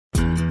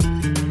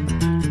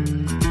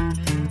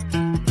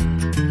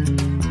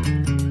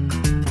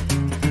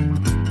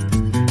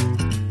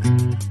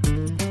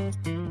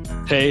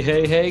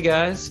Hey,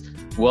 guys.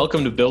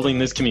 Welcome to Building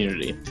This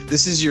Community.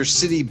 This is your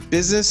city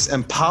business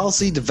and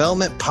policy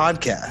development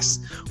podcast.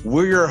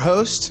 We're your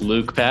hosts,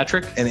 Luke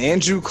Patrick and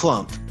Andrew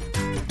Klump.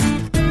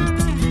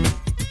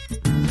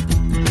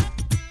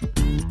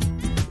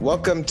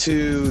 Welcome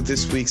to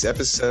this week's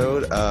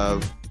episode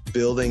of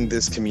Building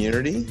This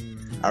Community.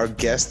 Our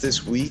guest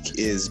this week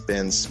is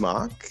Ben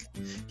Smock.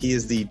 He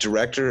is the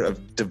Director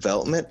of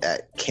Development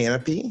at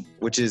Canopy,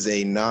 which is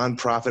a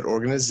nonprofit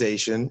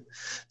organization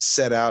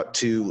set out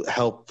to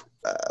help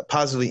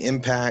positively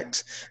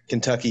impact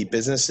Kentucky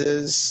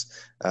businesses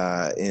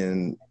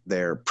in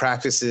their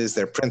practices,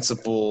 their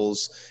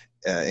principles,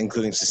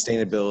 including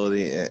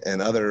sustainability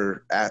and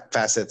other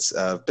facets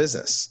of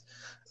business.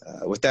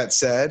 With that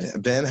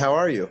said, Ben, how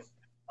are you?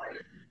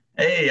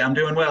 Hey, I'm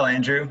doing well,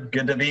 Andrew.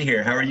 Good to be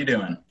here. How are you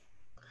doing?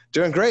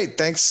 Doing great.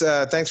 Thanks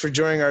for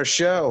joining our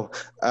show.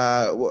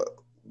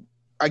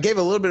 I gave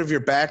a little bit of your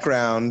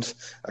background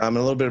and a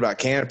little bit about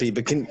Canopy,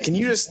 but can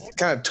you just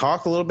kind of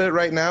talk a little bit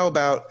right now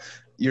about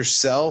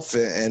yourself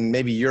and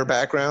maybe your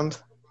background?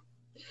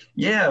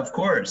 Yeah, of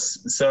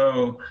course.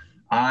 So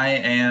I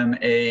am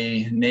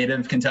a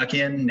native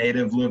Kentuckian,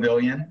 native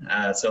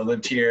Louisvillian. So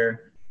lived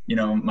here,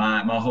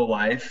 my whole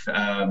life.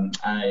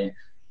 I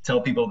tell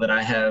people that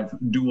I have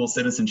dual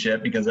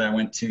citizenship because I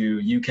went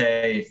to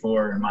UK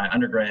for my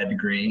undergrad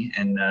degree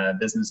in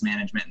business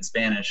management and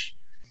Spanish.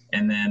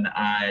 And then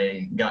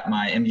I got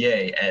my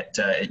MBA at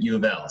U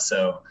of L.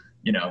 So,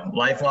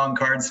 lifelong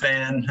Cards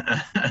fan.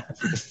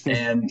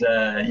 And,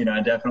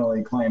 I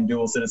definitely claim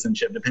dual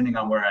citizenship depending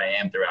on where I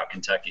am throughout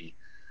Kentucky.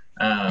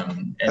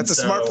 That's a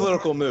smart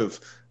political move.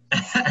 I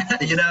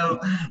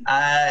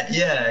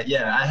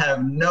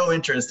have no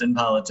interest in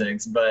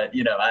politics, but,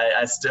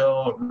 I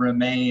still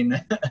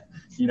remain,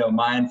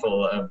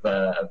 mindful of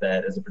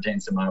that as it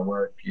pertains to my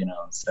work,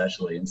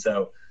 especially. And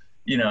so,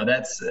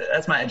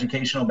 that's my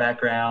educational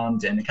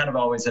background, and kind of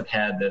always have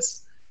had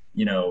this,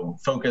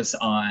 focus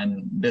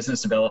on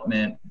business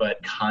development,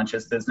 but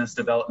conscious business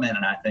development.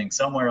 And I think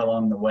somewhere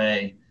along the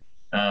way,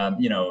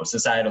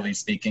 societally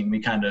speaking, we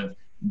kind of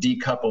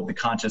decoupled the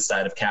conscious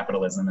side of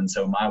capitalism. And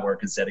so my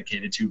work is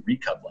dedicated to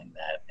recoupling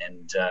that.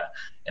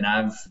 And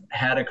I've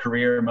had a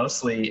career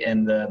mostly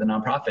in the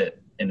nonprofit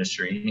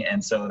industry.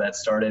 And so that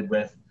started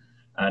with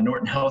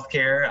Norton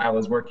Healthcare. I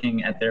was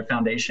working at their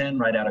foundation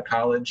right out of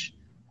college.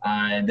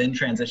 I then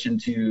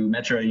transitioned to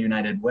Metro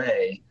United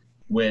Way,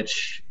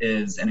 which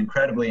is an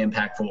incredibly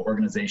impactful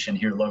organization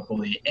here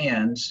locally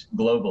and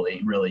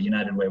globally. Really,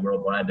 United Way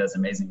Worldwide does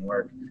amazing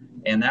work.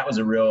 And that was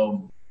a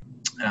real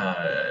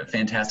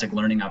fantastic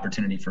learning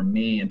opportunity for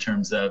me in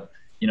terms of,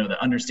 the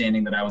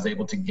understanding that I was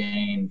able to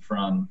gain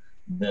from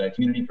the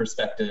community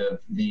perspective,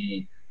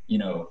 the,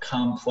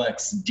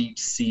 complex,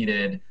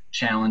 deep-seated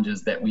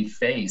challenges that we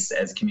face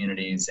as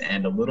communities,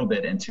 and a little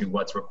bit into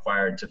what's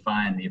required to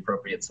find the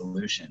appropriate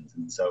solutions.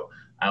 And so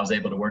I was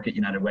able to work at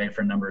United Way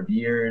for a number of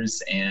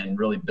years and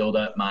really build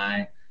up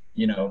my,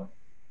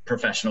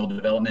 professional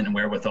development and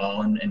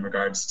wherewithal in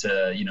regards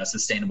to,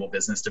 sustainable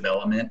business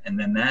development. And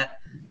then that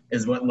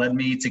is what led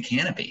me to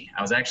Canopy.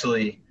 I was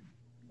actually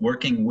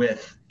working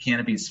with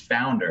Canopy's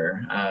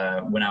founder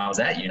when I was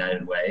at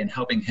United Way and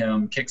helping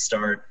him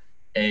kickstart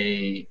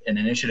an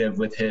initiative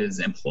with his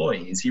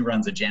employees. He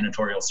runs a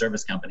janitorial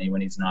service company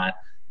when he's not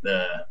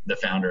the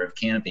founder of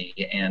Canopy.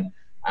 And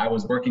I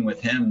was working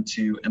with him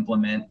to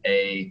implement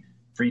a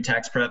free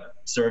tax prep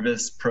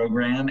service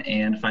program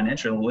and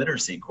financial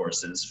literacy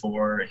courses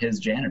for his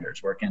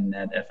janitors working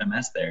at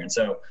FMS there. And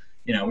so,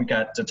 we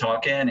got to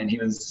talking, and he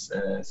was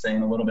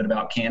saying a little bit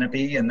about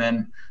Canopy, and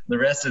then the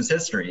rest is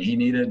history. He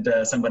needed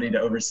somebody to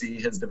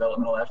oversee his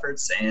developmental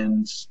efforts,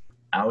 and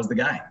I was the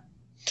guy.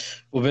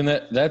 Well,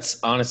 Ben, that's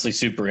honestly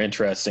super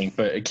interesting,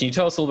 but can you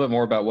tell us a little bit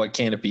more about what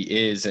Canopy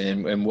is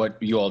and what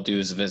you all do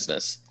as a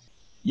business?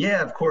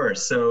 Yeah, of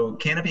course. So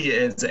Canopy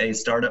is a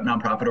startup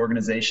nonprofit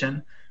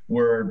organization.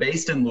 We're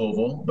based in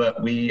Louisville,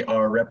 but we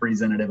are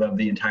representative of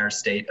the entire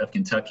state of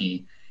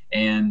Kentucky.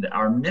 And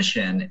our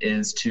mission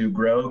is to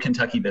grow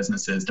Kentucky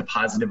businesses to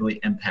positively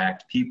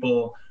impact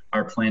people,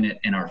 our planet,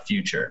 and our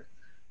future.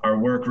 Our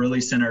work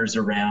really centers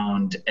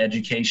around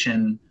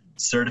education,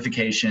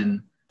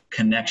 certification,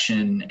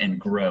 connection, and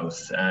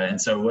growth.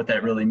 And so what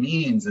that really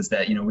means is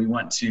that, we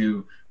want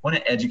to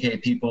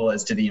educate people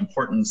as to the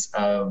importance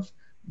of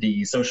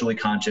the socially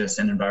conscious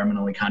and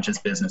environmentally conscious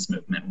business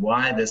movement,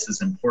 why this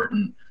is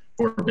important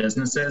for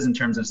businesses in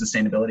terms of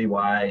sustainability,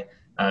 why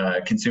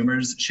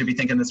consumers should be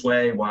thinking this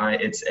way, why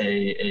it's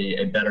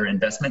a better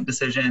investment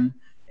decision,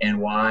 and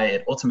why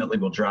it ultimately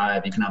will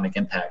drive economic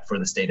impact for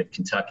the state of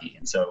Kentucky.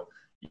 And so,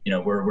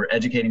 we're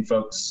educating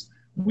folks.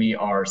 We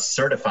are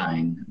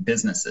certifying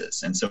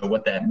businesses. And so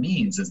what that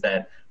means is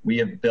that we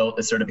have built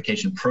a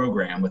certification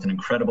program with an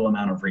incredible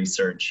amount of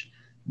research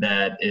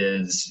that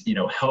is,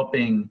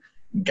 helping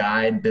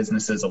guide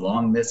businesses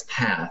along this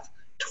path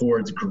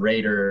towards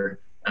greater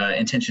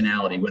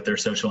intentionality with their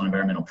social and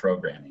environmental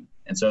programming.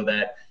 And so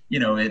that,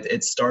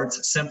 it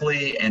starts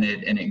simply and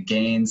it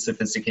gains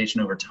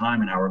sophistication over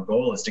time. And our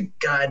goal is to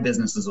guide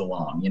businesses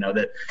along,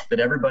 that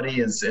everybody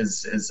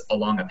is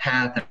along a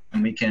path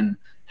we can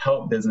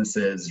help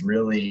businesses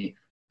really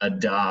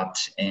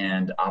adopt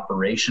and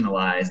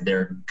operationalize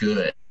their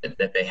good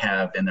that they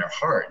have in their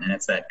heart. And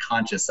it's that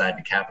conscious side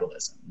to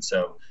capitalism.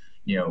 So,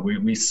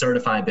 we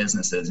certify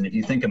businesses. And if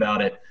you think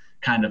about it,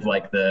 kind of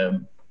like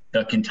the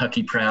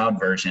Kentucky Proud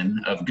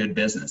version of good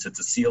business, it's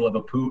a seal of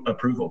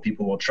approval.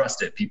 People will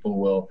trust it. People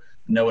will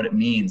know what it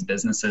means.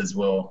 Businesses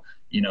will,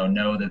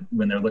 know that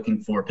when they're looking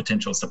for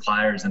potential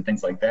suppliers and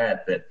things like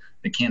that, that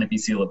the Canopy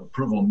seal of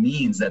approval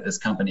means that this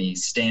company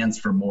stands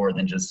for more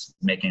than just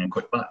making a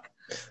quick buck.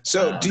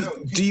 So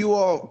do you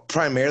all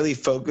primarily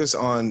focus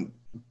on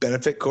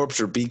benefit corps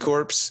or B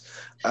corps?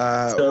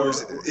 Or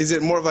is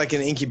it more of like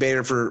an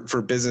incubator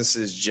for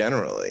businesses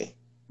generally?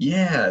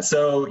 Yeah,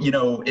 so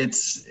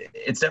it's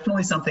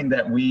definitely something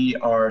that we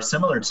are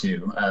similar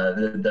to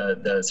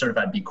the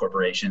certified B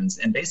corporations,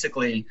 and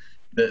basically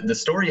the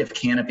story of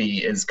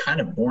Canopy is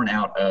kind of born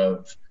out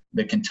of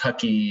the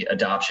Kentucky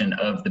adoption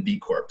of the B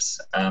Corps.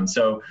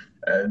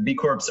 B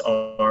Corps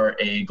are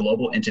a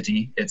global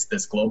entity. It's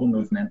this global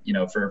movement,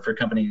 for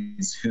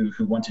companies who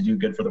want to do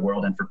good for the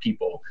world and for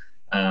people.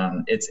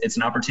 It's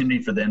an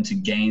opportunity for them to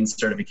gain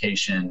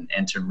certification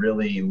and to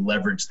really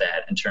leverage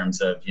that in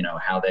terms of,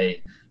 how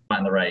they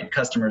find the right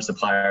customers,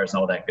 suppliers,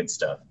 and all that good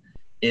stuff.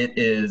 It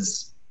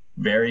is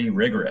very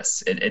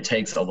rigorous. It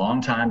takes a long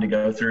time to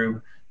go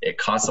through. It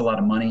costs a lot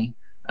of money.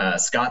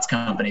 Scott's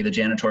company, the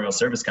janitorial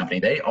service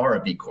company, they are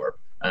a B Corp.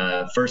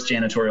 First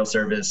janitorial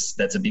service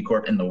that's a B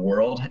Corp in the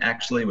world,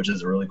 actually, which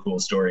is a really cool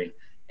story.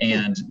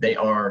 And they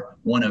are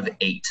one of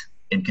 8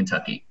 in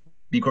Kentucky.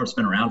 B Corp's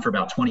been around for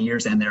about 20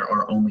 years, and there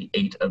are only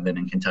 8 of them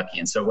in Kentucky.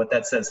 And so what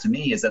that says to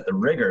me is that the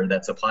rigor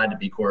that's applied to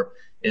B Corp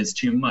is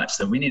too much.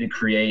 So we need to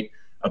create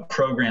a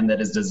program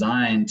that is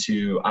designed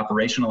to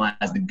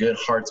operationalize the good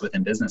hearts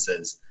within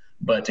businesses,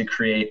 but to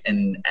create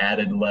an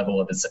added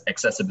level of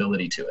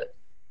accessibility to it.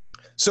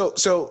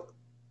 So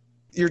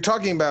you're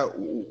talking about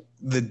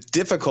the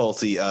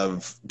difficulty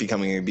of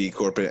becoming a B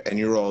Corp and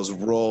your all's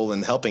role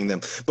in helping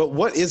them. But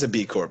what is a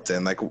B Corp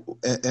then?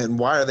 And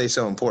why are they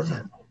so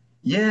important?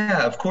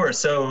 Yeah, of course.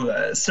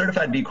 So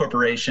certified B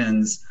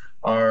corporations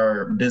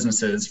are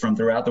businesses from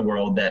throughout the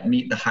world that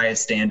meet the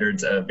highest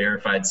standards of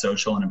verified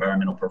social and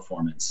environmental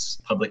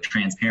performance, public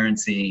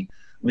transparency,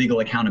 legal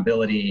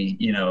accountability,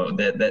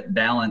 that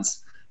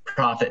balance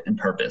profit and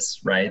purpose,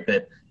 right?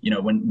 That,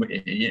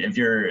 if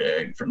you're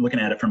looking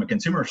at it from a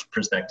consumer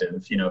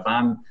perspective, if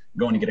I'm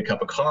going to get a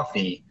cup of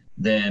coffee,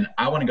 then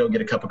I want to go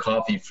get a cup of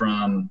coffee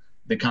from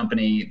the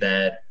company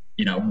that,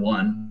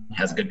 1,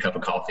 has a good cup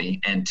of coffee,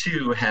 and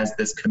 2, has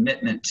this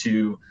commitment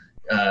to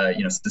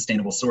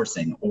sustainable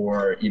sourcing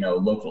or,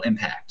 local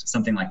impact,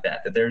 something like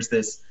that, that there's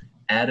this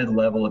added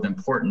level of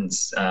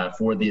importance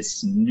for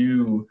this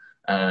new,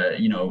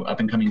 up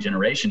and coming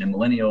generation and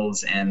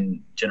millennials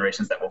and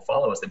generations that will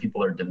follow us, that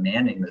people are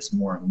demanding this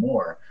more and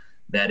more,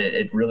 that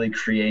it really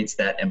creates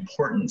that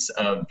importance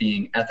of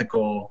being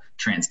ethical,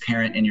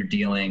 transparent in your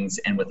dealings,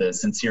 and with a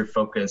sincere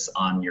focus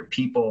on your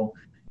people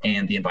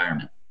and the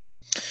environment.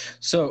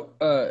 So,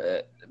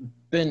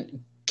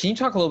 Ben, can you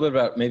talk a little bit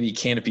about maybe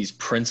Canopy's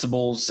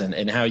principles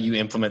and how you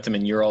implement them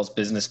in your all's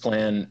business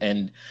plan,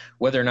 and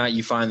whether or not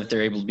you find that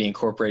they're able to be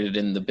incorporated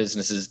in the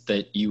businesses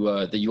that you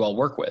all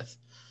work with?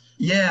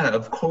 Yeah,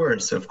 of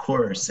course.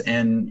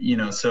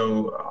 And,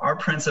 so our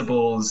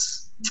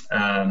principles,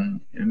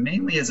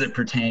 mainly as it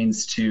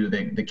pertains to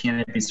the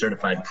Canopy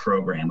Certified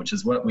program, which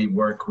is what we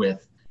work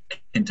with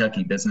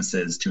Kentucky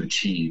businesses to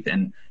achieve.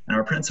 And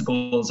our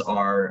principles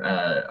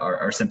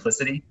are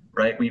simplicity,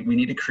 right? We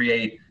need to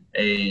create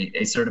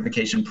a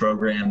certification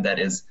program that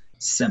is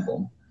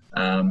simple,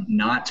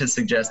 not to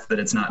suggest that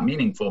it's not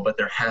meaningful, but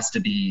there has to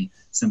be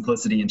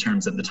simplicity in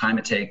terms of the time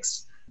it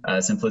takes,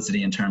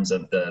 simplicity in terms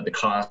of the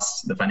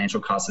costs, the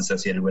financial costs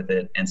associated with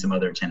it, and some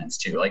other tenets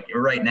too. Like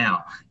right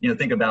now,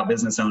 think about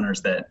business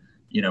owners that,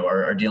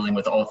 are dealing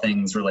with all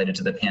things related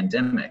to the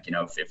pandemic.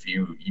 If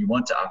you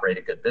want to operate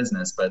a good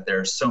business, but there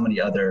are so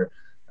many other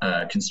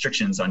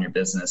constrictions on your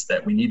business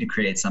that we need to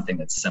create something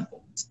that's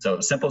simple. So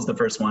simple is the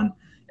first one.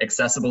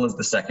 Accessible is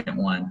the second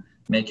one,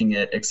 making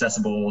it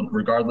accessible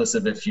regardless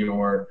of if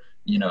you're,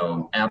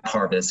 App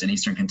Harvest in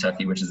Eastern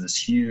Kentucky, which is this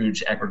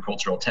huge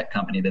agricultural tech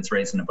company that's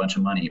raising a bunch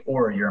of money,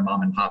 or you're a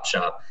mom and pop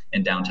shop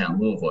in downtown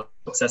Louisville.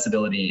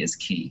 Accessibility is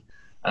key.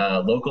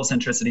 Local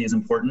centricity is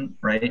important,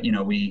 right?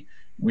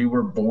 We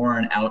were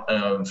born out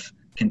of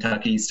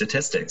Kentucky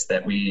statistics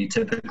that we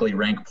typically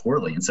rank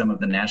poorly in some of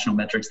the national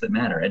metrics that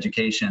matter: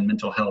 education,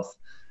 mental health,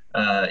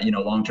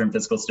 long-term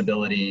fiscal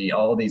stability,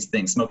 all these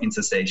things, smoking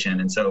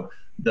cessation. And so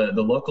the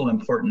local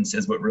importance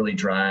is what really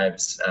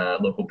drives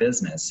local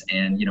business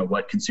and,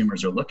 what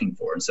consumers are looking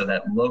for. And so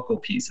that local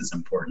piece is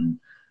important.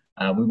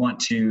 We want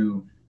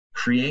to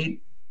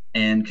create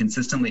and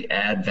consistently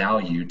add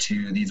value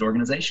to these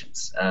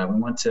organizations. We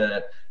want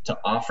to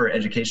offer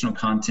educational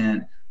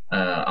content,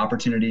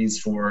 opportunities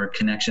for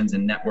connections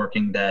and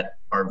networking that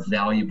are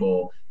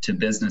valuable to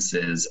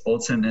businesses,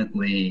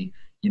 ultimately,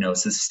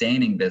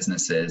 sustaining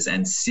businesses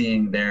and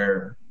seeing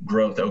their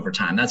growth over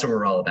time. That's what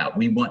we're all about.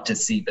 We want to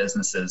see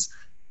businesses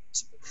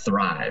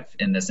thrive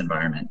in this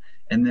environment.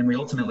 And then we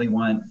ultimately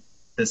want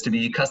this to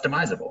be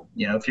customizable.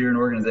 If you're an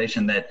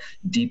organization that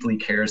deeply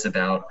cares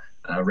about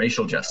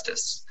racial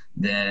justice,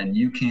 then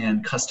you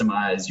can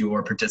customize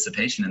your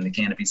participation in the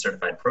Canopy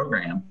Certified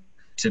program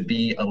to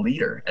be a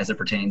leader as it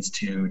pertains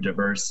to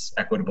diverse,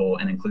 equitable,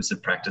 and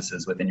inclusive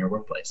practices within your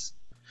workplace.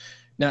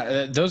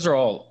 Now, those are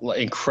all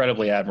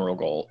incredibly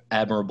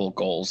admirable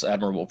goals,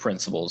 admirable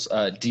principles.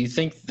 Do you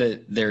think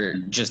that they're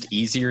just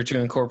easier to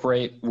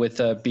incorporate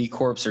with B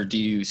Corps, or do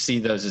you see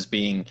those as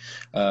being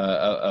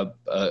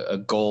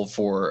a goal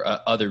for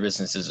other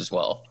businesses as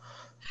well?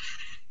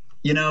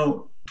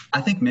 I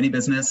think many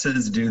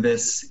businesses do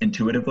this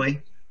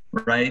intuitively,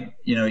 right?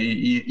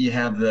 You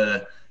have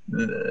the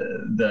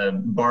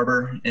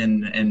barber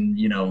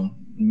in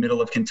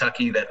middle of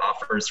Kentucky that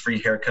offers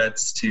free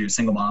haircuts to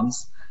single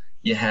moms.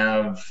 You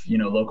have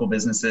local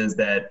businesses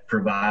that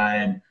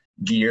provide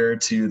gear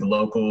to the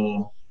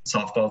local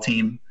softball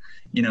team.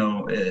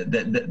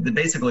 That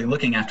basically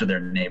looking after their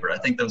neighbor. I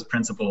think those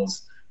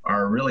principles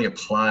are really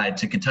applied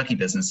to Kentucky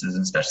businesses,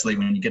 especially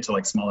when you get to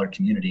like smaller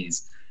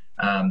communities.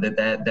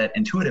 That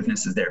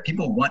intuitiveness is there.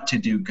 People want to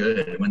do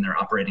good when they're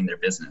operating their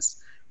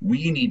business.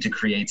 We need to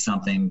create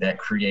something that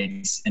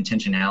creates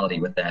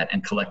intentionality with that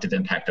and collective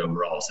impact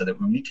overall, so that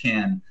when we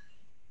can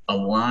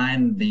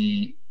align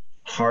the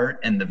heart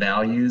and the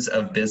values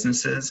of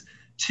businesses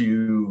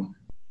to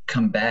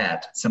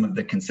combat some of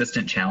the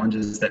consistent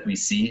challenges that we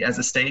see as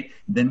a state,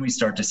 then we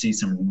start to see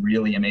some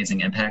really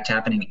amazing impact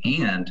happening.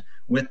 And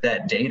with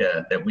that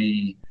data that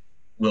we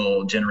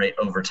will generate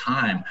over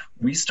time,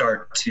 we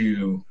start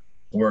to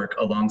work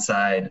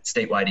alongside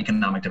statewide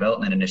economic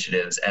development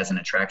initiatives as an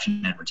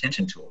attraction and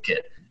retention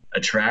toolkit,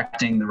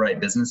 attracting the right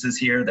businesses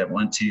here that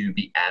want to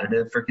be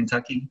additive for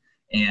Kentucky,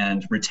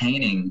 and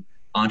retaining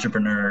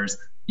entrepreneurs,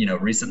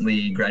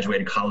 recently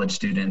graduated college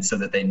students, so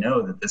that they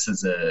know that this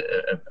is a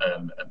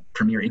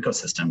premier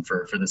ecosystem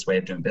for this way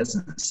of doing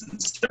business.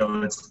 And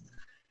so it's,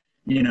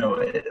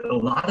 a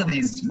lot of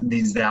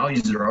these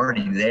values are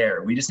already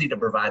there. We just need to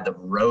provide the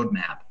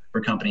roadmap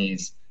for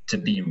companies to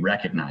be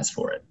recognized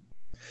for it.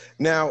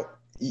 Now,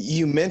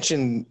 you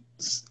mentioned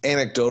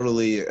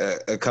anecdotally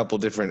a couple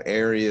different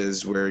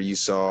areas where you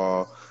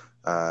saw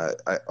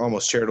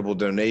almost charitable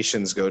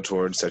donations go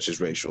towards, such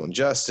as racial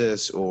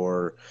injustice,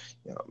 or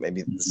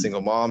maybe the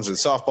single moms or the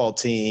softball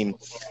team.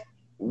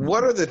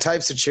 What are the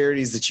types of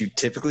charities that you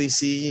typically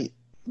see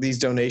these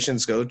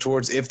donations go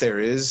towards, if there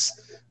is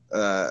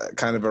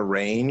kind of a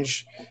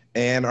range?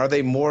 And are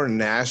they more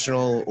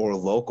national or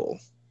local?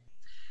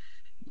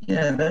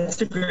 Yeah,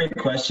 that's a great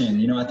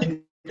question. I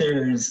think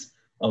there's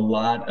a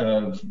lot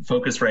of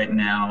focus right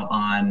now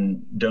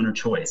on donor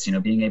choice,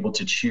 being able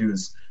to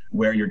choose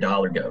where your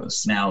dollar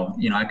goes. Now,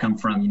 I come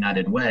from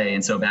United Way,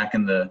 and so back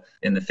in the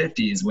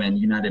 50s, when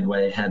United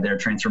Way had their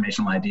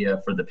transformational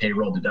idea for the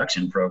payroll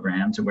deduction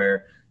program, to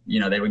where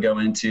they would go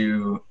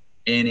into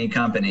any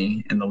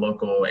company in the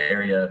local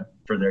area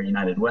for their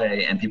United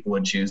Way, and people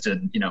would choose to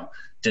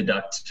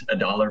deduct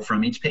 $1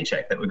 from each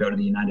paycheck that would go to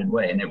the United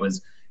Way, and it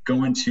was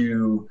going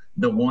to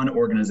the one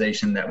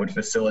organization that would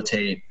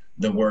facilitate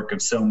the work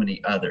of so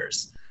many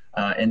others.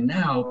 And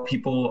now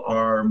people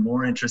are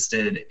more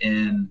interested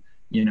in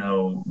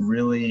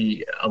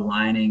really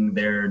aligning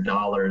their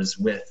dollars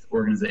with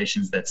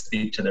organizations that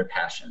speak to their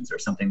passions or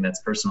something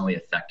that's personally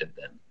affected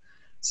them.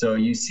 So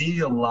you see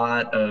a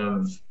lot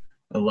of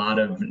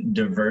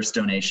diverse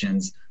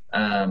donations.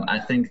 I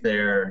think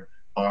there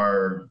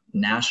are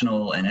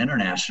national and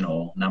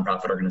international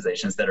nonprofit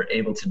organizations that are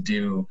able to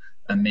do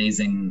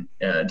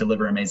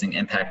deliver amazing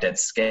impact at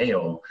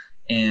scale.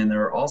 And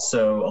there are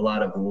also a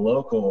lot of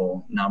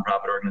local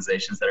nonprofit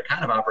organizations that are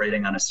kind of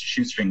operating on a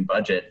shoestring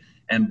budget,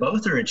 and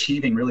both are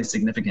achieving really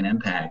significant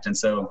impact. And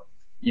so,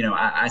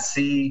 I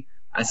see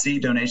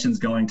donations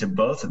going to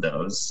both of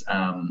those.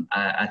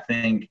 I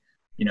think,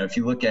 if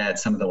you look at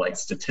some of the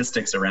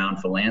statistics around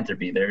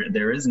philanthropy,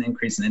 there is an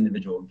increase in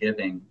individual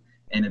giving,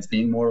 and it's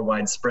being more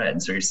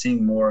widespread. So you're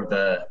seeing more of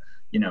a,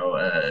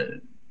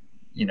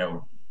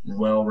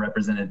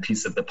 well-represented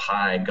piece of the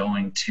pie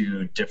going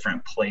to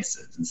different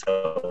places. And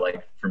so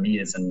for me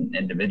as an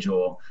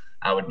individual,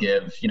 I would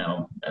give,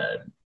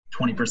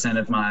 20%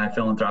 of my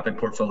philanthropic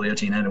portfolio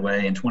to United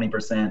Way, and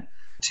 20%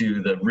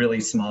 to the really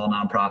small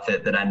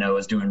nonprofit that I know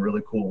is doing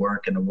really cool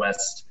work in the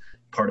west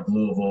part of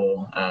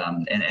Louisville,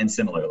 and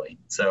similarly.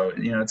 So,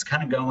 it's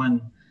kind of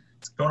going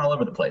all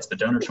over the place, but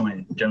donor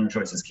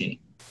choice is key.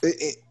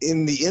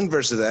 In the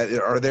inverse of that,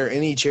 are there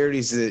any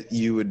charities that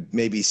you would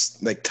maybe,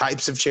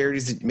 types of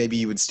charities that maybe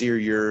you would steer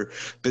your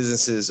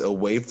businesses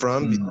away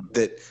from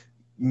that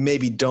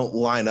maybe don't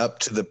line up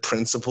to the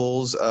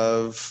principles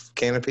of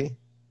Canopy?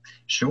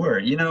 Sure.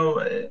 In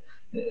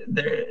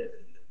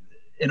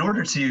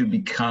order to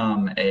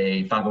become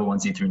a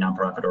 501c3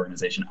 nonprofit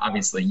organization,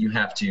 obviously you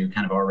have to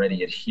kind of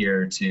already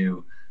adhere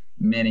to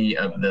many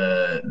of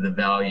the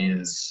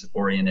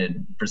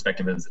values-oriented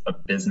perspectives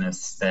of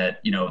business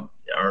that,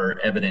 are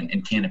evident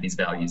in Canopy's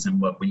values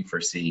and what we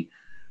foresee.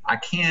 I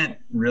can't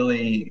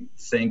really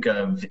think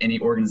of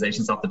any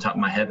organizations off the top of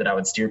my head that I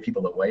would steer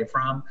people away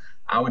from.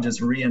 I would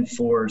just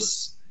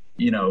reinforce,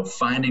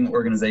 finding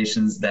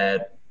organizations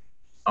that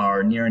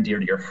are near and dear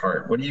to your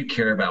heart. What do you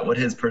care about? What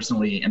has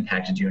personally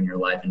impacted you in your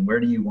life, and where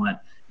do you want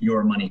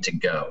your money to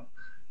go?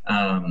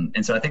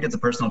 And so I think it's a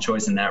personal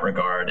choice in that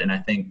regard. And I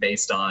think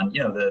based on,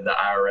 the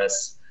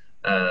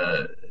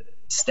IRS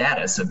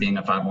status of being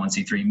a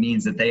 501c3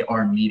 means that they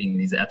are meeting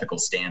these ethical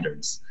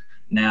standards.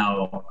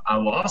 Now, I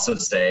will also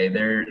say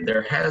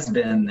there has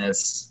been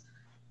this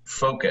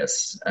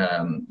focus,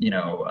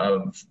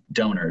 of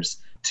donors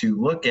to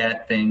look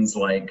at things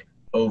like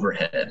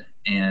overhead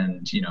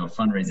and,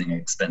 fundraising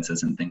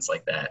expenses and things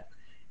like that.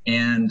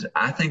 And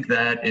I think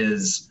that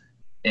is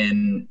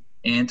an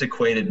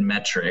antiquated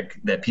metric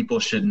that people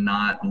should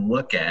not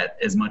look at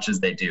as much as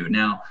they do.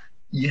 Now,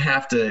 you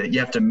have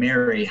to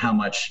marry how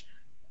much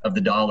of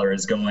the dollar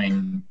is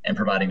going and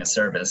providing a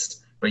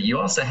service, but you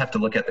also have to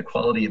look at the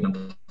quality of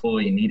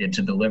employee needed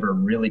to deliver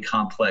really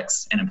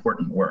complex and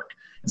important work.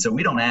 And so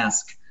we don't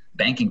ask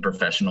banking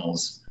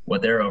professionals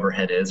what their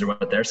overhead is or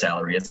what their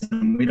salary is,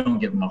 and we don't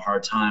give them a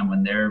hard time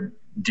when they're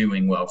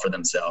doing well for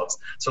themselves.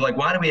 So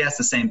why do we ask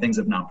the same things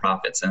of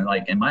nonprofits? And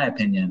in my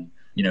opinion,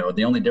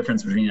 the only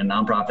difference between a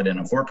nonprofit and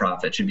a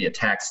for-profit should be a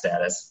tax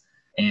status.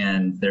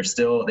 And they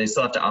still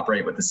have to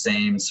operate with the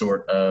same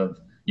sort of,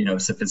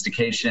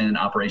 sophistication,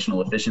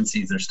 operational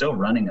efficiencies. They're still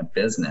running a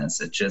business.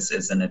 It just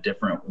is in a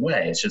different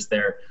way. It's just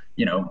their,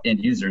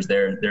 end users,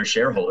 their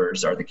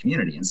shareholders are the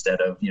community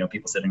instead of,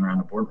 people sitting around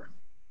a boardroom.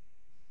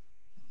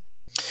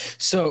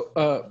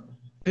 So,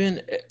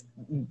 Ben,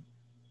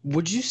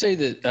 would you say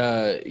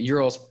that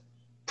your all's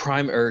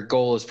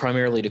goal is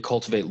primarily to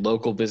cultivate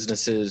local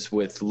businesses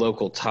with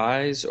local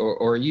ties,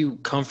 or are you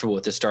comfortable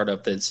with a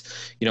startup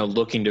that's,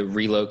 looking to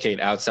relocate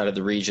outside of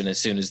the region as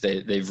soon as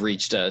they've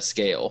reached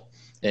scale?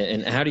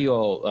 And how do you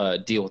all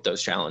deal with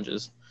those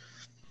challenges?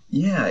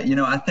 Yeah,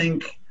 I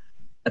think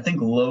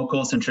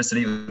local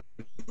centricity,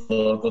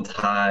 local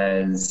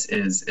ties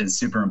is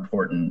super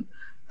important.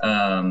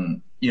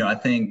 I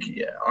think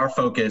our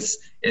focus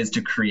is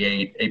to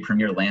create a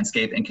premier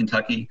landscape in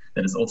Kentucky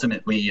that is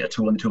ultimately a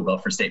tool in the tool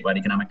belt for statewide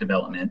economic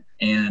development.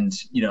 And,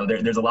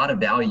 there's a lot of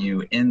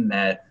value in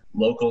that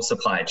local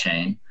supply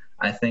chain.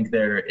 I think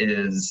there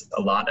is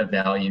a lot of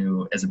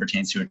value as it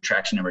pertains to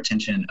attraction and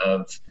retention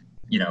of,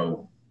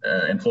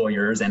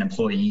 employers and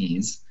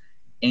employees.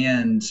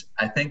 And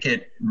I think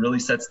it really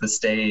sets the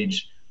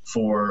stage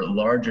for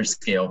larger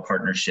scale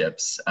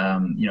partnerships.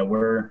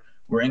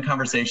 We're in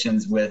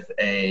conversations with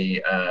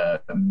a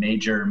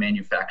major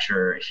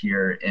manufacturer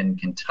here in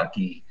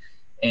Kentucky,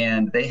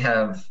 and they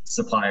have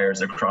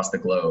suppliers across the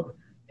globe.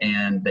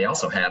 And they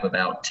also have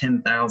about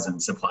 10,000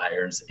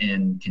 suppliers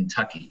in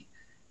Kentucky.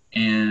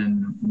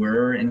 And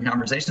we're in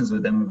conversations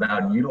with them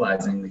about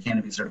utilizing the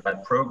Canopy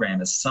Certified program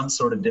as some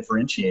sort of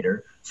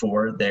differentiator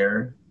for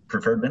their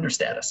preferred vendor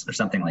status or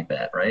something like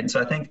that, right? And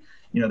so I think,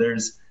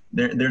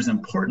 there's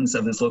importance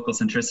of this local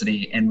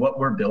centricity, and what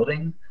we're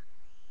building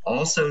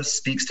also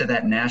speaks to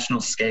that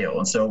national scale.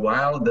 And so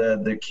while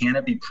the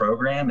Canopy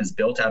program is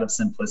built out of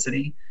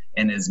simplicity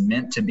and is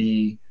meant to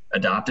be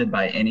adopted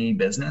by any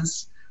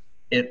business,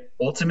 it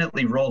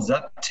ultimately rolls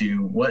up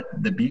to what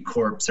the B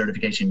Corp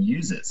certification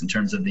uses in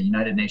terms of the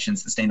United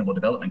Nations Sustainable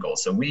Development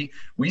Goals. So we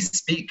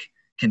speak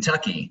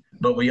Kentucky,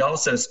 but we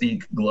also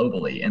speak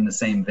globally in the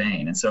same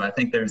vein. And so I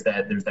think there's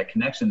that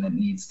connection that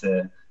needs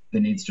to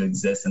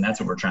exist, and that's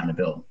what we're trying to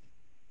build.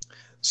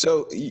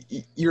 So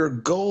your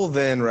goal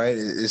then, right,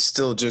 is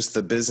still just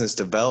the business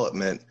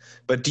development,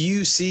 but do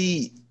you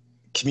see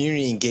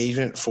community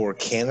engagement for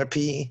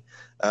Canopy,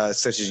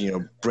 such as,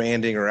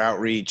 branding or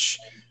outreach,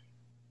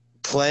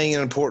 playing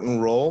an important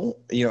role?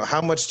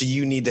 How much do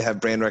you need to have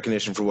brand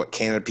recognition for what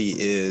Canopy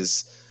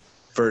is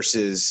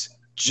versus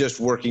just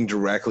working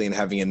directly and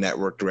having a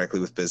network directly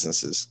with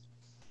businesses?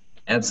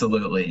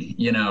 Absolutely.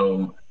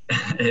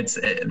 That's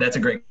a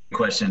great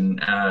question.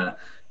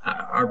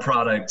 Our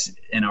product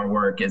and our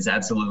work is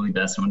absolutely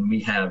best when we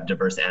have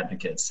diverse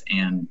advocates.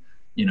 And,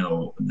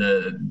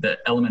 the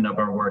element of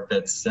our work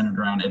that's centered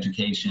around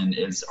education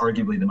is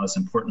arguably the most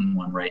important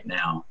one right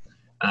now.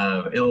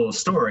 A little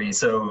story.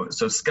 So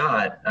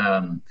Scott,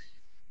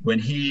 when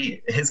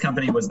his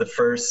company was the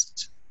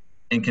first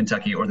in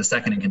Kentucky or the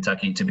second in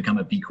Kentucky to become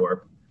a B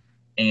Corp.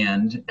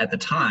 And at the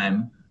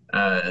time,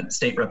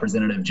 State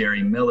Representative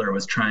Jerry Miller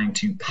was trying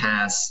to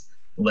pass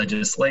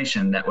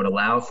legislation that would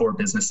allow for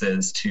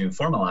businesses to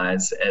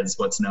formalize as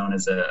what's known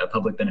as a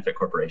public benefit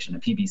corporation, a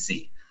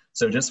PBC.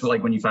 So just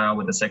like when you file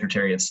with the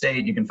Secretary of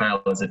State, you can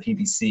file as a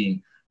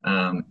PBC.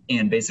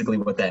 And basically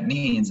what that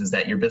means is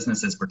that your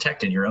business is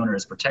protected, your owner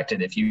is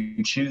protected if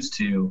you choose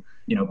to,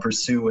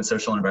 pursue a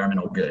social and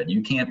environmental good.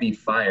 You can't be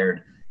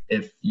fired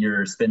if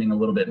you're spending a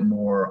little bit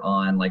more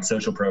on like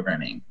social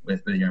programming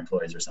with your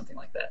employees or something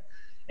like that.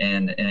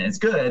 And it's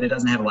good. It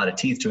doesn't have a lot of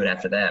teeth to it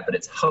after that, but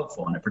it's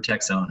hopeful and it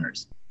protects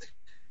owners.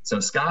 So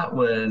Scott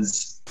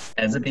was,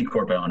 as a B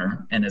Corp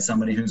owner and as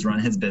somebody who's run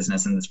his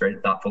business in this very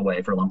thoughtful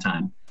way for a long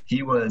time,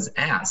 he was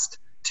asked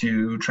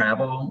to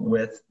travel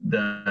with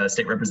the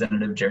state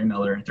representative, Jerry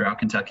Miller, throughout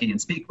Kentucky and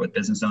speak with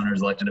business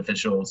owners, elected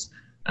officials,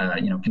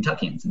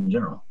 Kentuckians in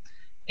general.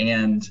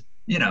 And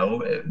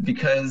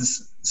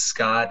because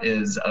Scott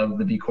is of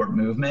the B Corp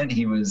movement,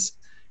 he was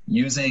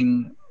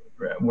using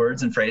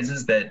words and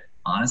phrases that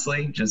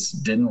honestly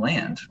just didn't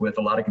land with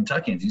a lot of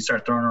Kentuckians. You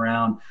start throwing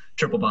around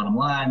triple bottom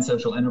line,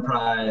 social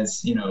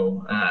enterprise,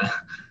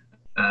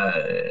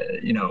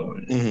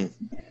 Mm-hmm.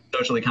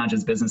 socially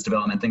conscious business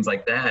development, things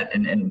like that,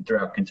 and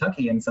throughout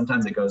Kentucky, and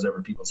sometimes it goes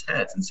over people's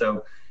heads. And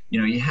so,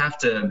 you have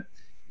to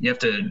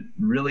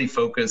really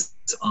focus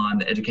on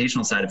the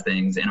educational side of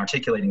things and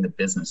articulating the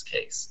business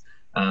case.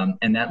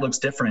 And that looks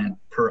different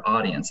per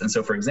audience. And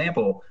so, for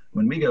example,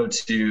 when we go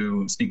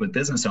to speak with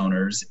business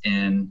owners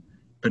in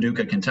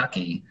Paducah,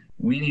 Kentucky,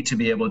 we need to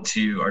be able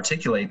to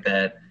articulate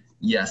that,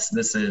 yes,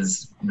 this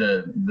is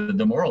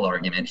the moral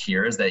argument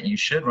here is that you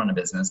should run a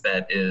business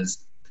that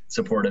is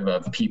supportive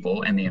of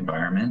people and the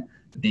environment.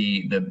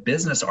 The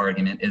business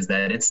argument is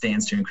that it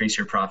stands to increase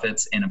your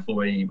profits and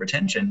employee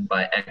retention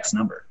by X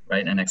number,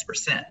 right? And X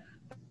percent.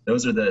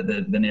 Those are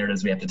the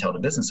narratives we have to tell the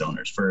business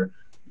owners. For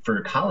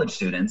college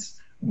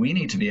students, we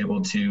need to be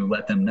able to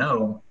let them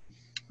know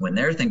when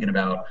they're thinking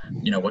about,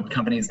 what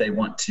companies they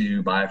want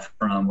to buy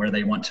from, where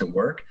they want to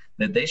work,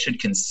 that they should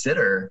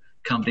consider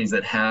companies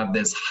that have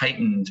this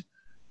heightened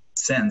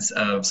sense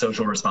of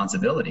social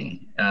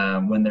responsibility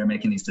when they're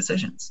making these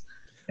decisions.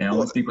 And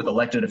when we speak with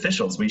elected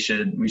officials, we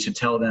should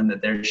tell them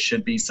that there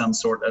should be some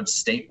sort of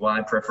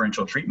statewide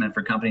preferential treatment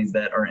for companies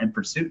that are in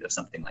pursuit of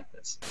something like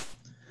this.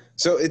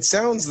 So it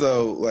sounds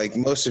though like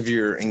most of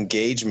your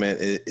engagement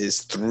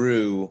is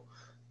through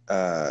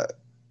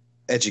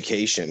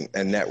education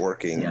and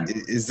networking. Yeah.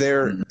 Is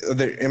there,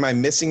 am I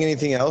missing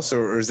anything else,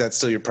 or is that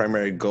still your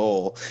primary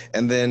goal?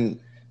 And then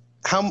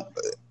how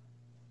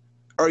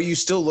are you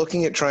still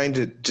looking at trying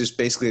to just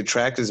basically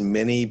attract as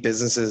many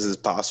businesses as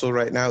possible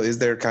right now? Is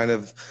there kind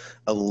of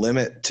a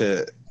limit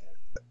to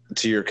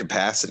your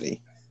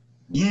capacity?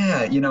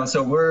 Yeah,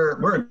 so we're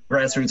a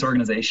grassroots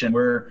organization.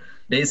 We're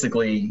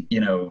basically,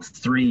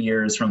 3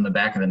 years from the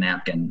back of the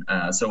napkin.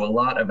 So a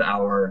lot of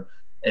our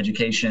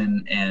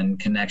education and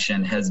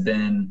connection has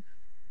been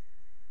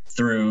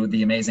through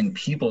the amazing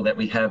people that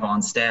we have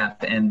on staff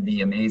and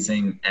the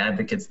amazing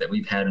advocates that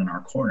we've had in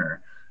our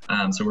corner.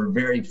 So we're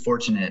very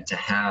fortunate to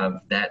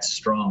have that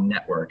strong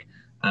network.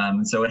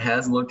 So it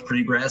has looked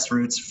pretty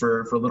grassroots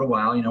for a little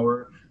while.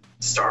 We're a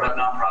startup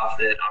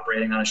nonprofit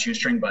operating on a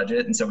shoestring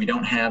budget, and so we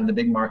don't have the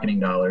big marketing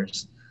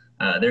dollars.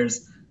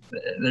 There's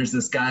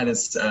this guy,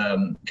 this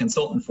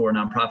consultant for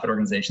nonprofit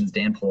organizations,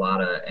 Dan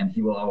Pallotta, and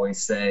he will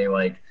always say,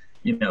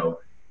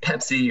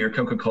 Pepsi or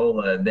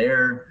Coca-Cola,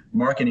 their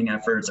marketing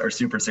efforts are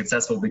super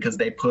successful because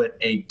they put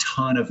a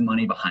ton of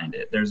money behind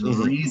it. There's a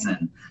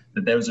reason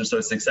that those are so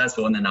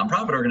successful. And then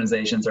nonprofit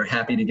organizations are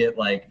happy to get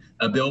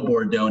a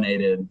billboard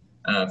donated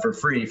for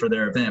free for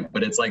their event,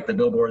 but it's like the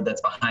billboard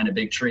that's behind a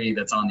big tree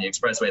that's on the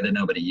expressway that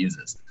nobody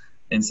uses.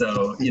 And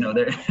so,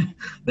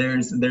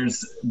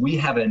 we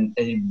have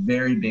a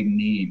very big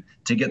need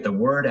to get the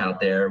word out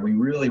there. We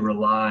really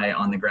rely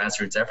on the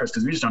grassroots efforts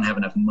because we just don't have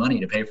enough money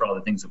to pay for all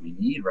the things that we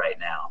need right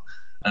now.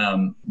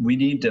 We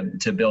need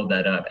to build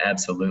that up.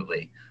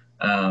 Absolutely.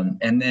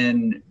 And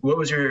then what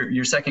was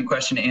your second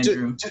question,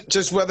 Andrew?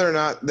 Just whether or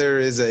not there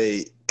is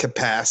a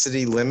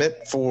capacity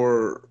limit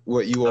for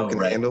what you all can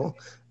handle.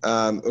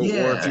 Or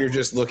if you're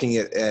just looking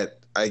at,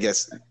 I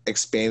guess,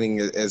 expanding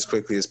as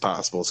quickly as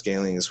possible,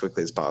 scaling as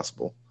quickly as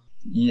possible.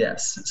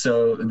 Yes.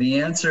 So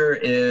the answer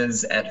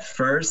is, at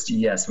first,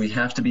 yes, we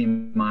have to be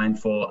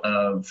mindful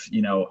of,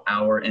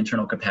 our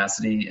internal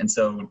capacity. And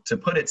so to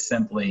put it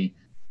simply,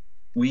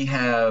 we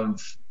have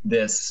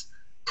this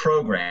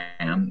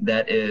program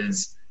that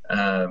is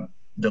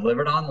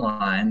delivered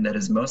online, that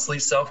is mostly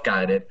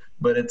self-guided,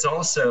 but it's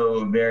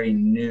also very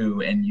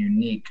new and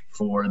unique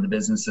for the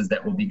businesses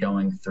that will be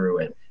going through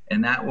it.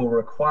 And that will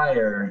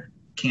require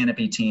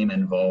Canopy team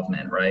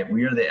involvement, right?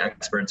 We are the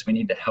experts. We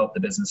need to help the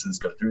businesses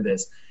go through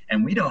this.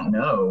 And we don't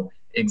know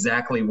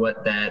exactly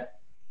what that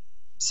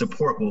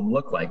support will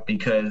look like,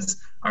 because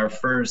our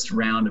first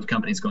round of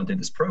companies going through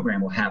this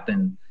program will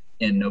happen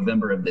in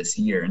November of this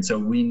year. And so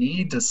we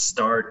need to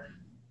start,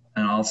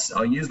 and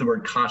I'll use the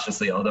word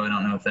cautiously, although I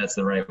don't know if that's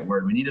the right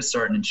word. We need to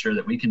start and ensure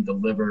that we can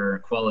deliver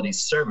quality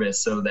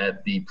service so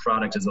that the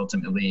product is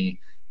ultimately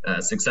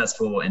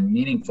successful and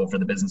meaningful for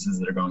the businesses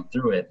that are going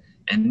through it.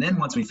 And then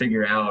once we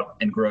figure out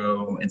and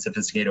grow and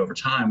sophisticate over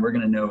time, we're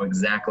going to know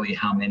exactly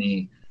how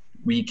many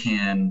we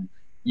can,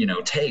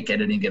 take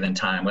at any given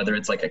time, whether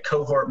it's like a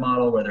cohort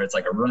model, whether it's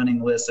like a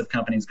running list of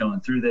companies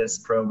going through this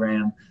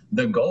program.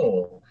 The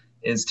goal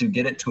is to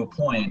get it to a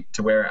point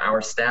to where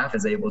our staff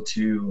is able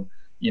to,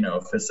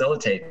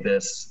 facilitate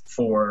this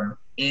for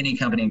any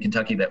company in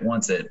Kentucky that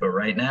wants it. But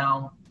right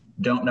now,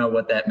 don't know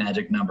what that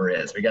magic number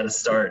is. We got to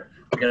start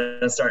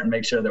and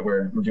make sure that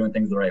we're doing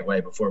things the right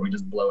way before we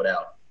just blow it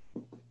out.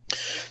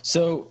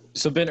 So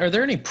Ben, are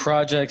there any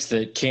projects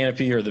that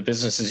Canopy or the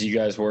businesses you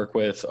guys work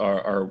with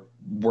are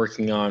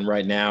working on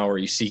right now, or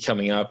you see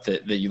coming up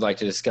that you'd like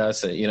to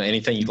discuss?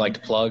 Anything you'd like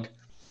to plug?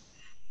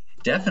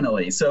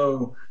 Definitely.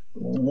 So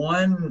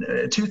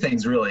two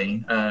things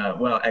really.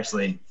 Well,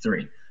 actually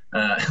three.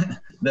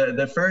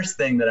 The first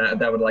thing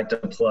that I would like to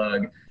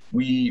plug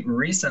we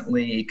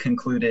recently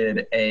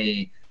concluded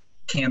a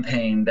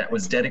campaign that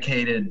was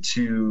dedicated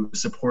to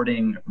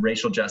supporting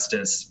racial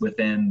justice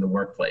within the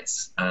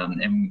workplace.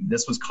 And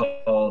this was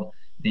called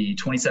the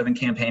 27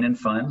 Campaign and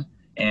Fund.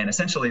 And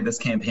essentially this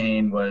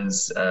campaign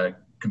was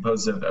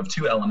composed of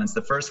two elements.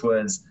 The first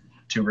was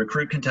to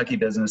recruit Kentucky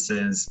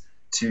businesses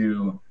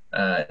to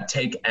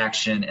take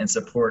action in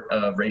support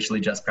of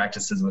racially just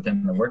practices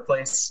within the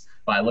workplace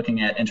by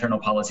looking at internal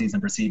policies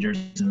and procedures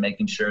and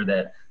making sure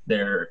that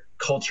their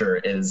culture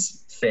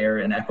is fair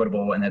and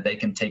equitable and that they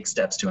can take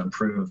steps to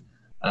improve.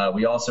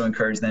 We also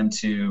encourage them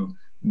to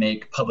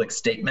make public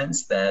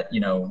statements that,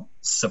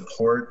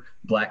 support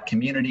Black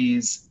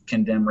communities,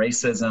 condemn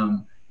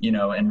racism,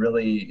 and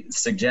really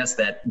suggest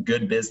that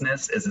good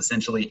business is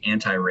essentially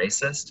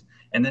anti-racist,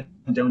 and then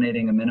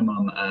donating a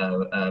minimum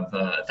of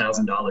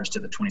 $1,000 to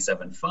the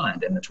 27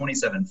 Fund. And the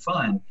 27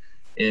 Fund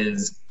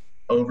is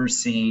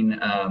overseen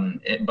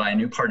by a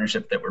new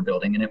partnership that we're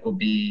building, and it will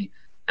be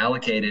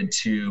allocated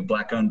to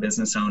Black-owned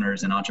business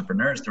owners and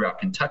entrepreneurs throughout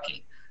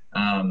Kentucky.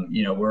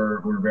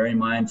 We're very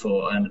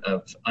mindful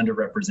of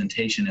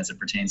underrepresentation as it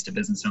pertains to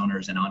business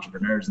owners and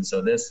entrepreneurs, and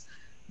so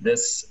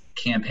this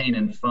campaign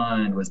and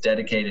fund was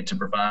dedicated to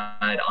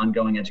provide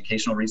ongoing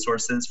educational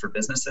resources for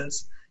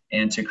businesses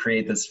and to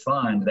create this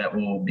fund that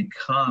will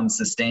become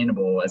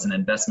sustainable as an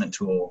investment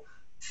tool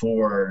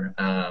for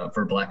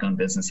Black-owned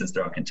businesses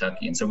throughout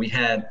Kentucky. And so we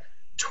had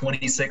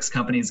 26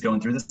 companies going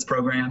through this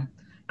program.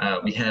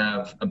 We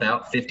have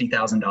about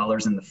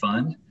 $50,000 in the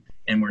fund,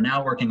 and we're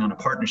now working on a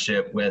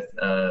partnership with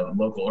a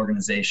local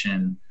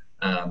organization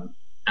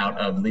out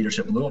of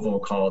Leadership Louisville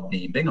called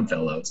the Bingham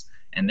Fellows,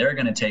 and they're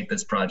going to take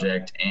this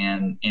project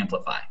and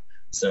amplify.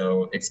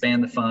 So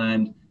expand the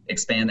fund,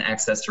 expand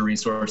access to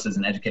resources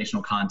and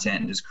educational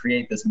content, and just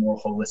create this more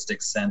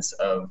holistic sense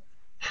of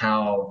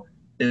how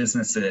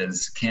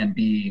businesses can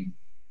be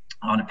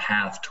on a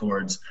path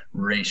towards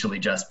racially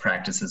just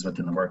practices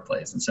within the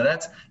workplace. And so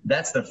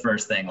that's the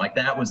first thing. Like,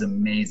 that was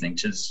amazing,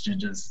 to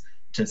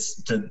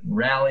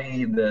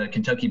rally the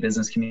Kentucky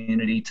business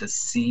community, to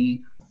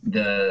see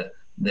the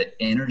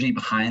energy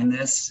behind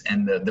this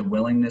and the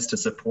willingness to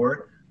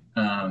support.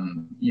 A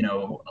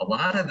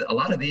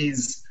lot of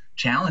these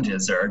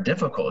challenges are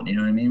difficult. You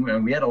know what I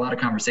mean? We had a lot of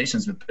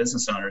conversations with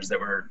business owners that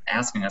were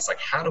asking us, like,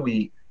 how do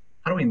we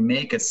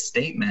make a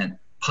statement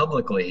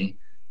publicly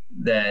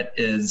that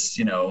is,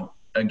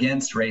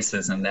 against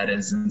racism, that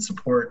is in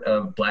support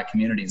of Black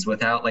communities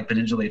without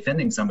potentially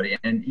offending somebody?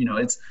 And,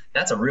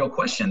 that's a real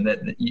question that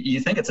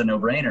you think it's a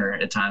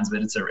no-brainer at times,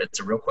 but it's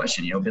a real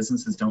question.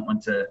 Businesses don't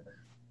want to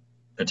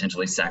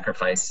potentially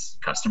sacrifice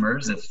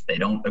customers if they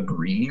don't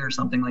agree or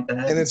something like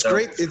that. And it's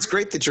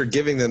great that you're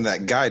giving them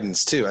that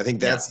guidance too. I think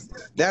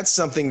that's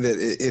something that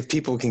if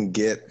people can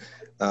get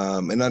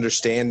an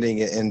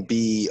understanding and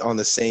be on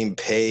the same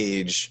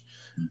page,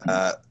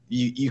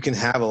 you can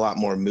have a lot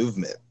more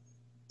movement,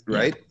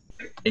 right?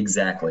 Yeah,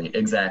 exactly.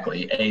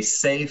 A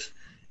safe,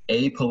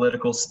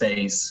 apolitical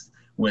space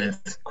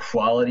with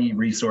quality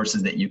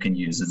resources that you can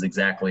use is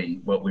exactly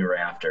what we were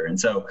after. And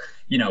so,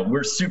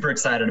 we're super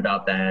excited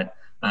about that.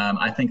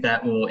 I think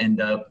that will end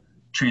up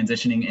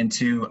transitioning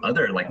into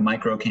other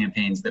micro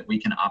campaigns that we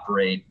can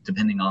operate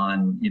depending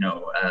on,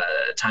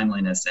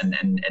 timeliness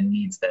and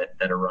needs that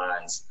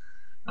arise.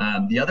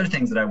 The other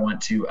things that I want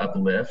to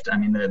uplift,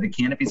 the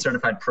Canopy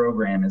Certified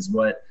program is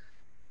what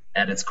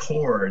at its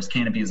core is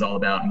Canopy is all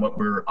about, and what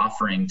we're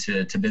offering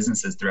to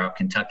businesses throughout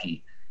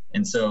Kentucky.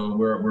 And so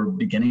we're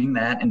beginning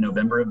that in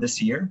November of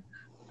this year.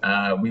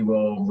 We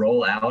will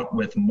roll out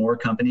with more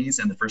companies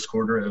in the first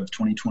quarter of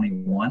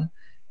 2021.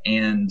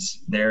 And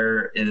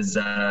there is,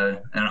 and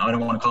I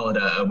don't want to call it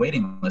a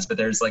waiting list, but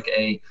there's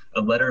a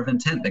letter of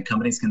intent that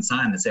companies can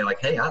sign that say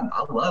hey,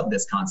 I love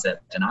this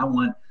concept, and I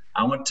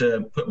want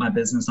to put my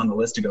business on the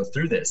list to go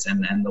through this.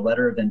 And the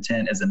letter of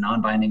intent is a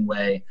non-binding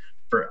way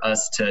for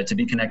us to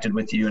be connected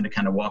with you and to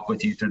kind of walk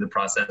with you through the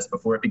process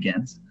before it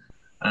begins.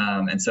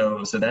 And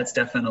so that's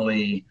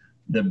definitely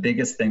the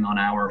biggest thing on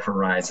our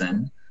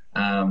horizon.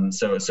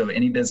 So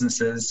any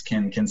businesses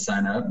can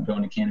sign up,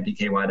 going to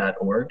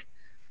canopyky.org.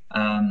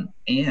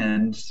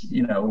 And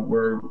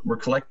we're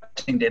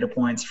collecting data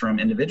points from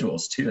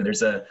individuals too.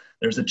 There's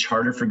a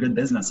charter for good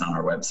business on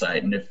our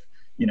website, and if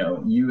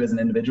you as an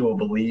individual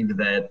believe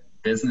that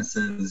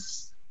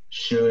businesses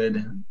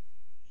should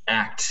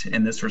act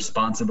in this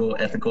responsible,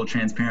 ethical,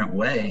 transparent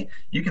way,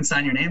 you can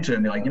sign your name to it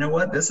and be like,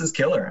 what, this is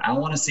killer. I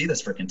want to see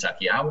this for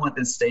Kentucky. I want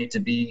this state to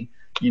be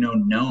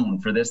known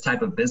for this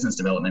type of business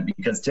development,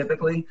 because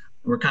typically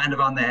we're kind of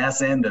on the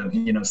ass end of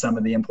some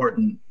of the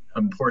important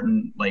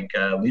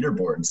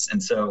leaderboards.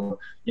 And so,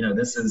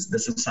 this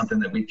is something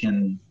that we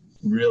can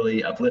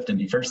really uplift and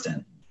be first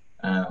in.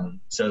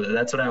 So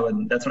that's what I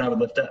would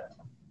lift up.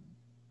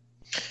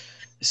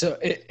 So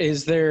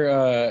is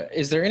there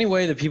any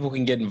way that people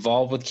can get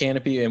involved with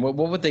Canopy, and what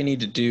would they need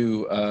to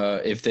do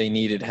if they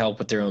needed help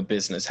with their own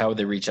business? How would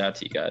they reach out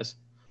to you guys?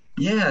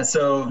 Yeah,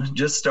 so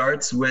just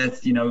starts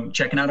with,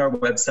 checking out our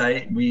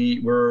website.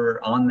 We're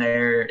on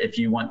there. If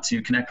you want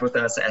to connect with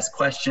us, ask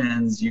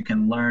questions, you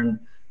can learn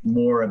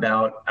more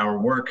about our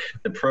work,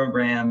 the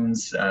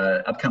programs,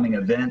 upcoming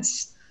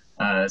events.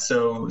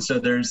 So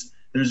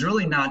there's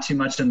really not too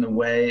much in the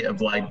way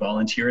of like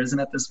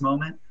volunteerism at this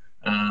moment.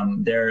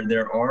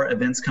 There are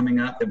events coming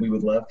up that we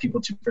would love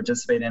people to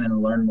participate in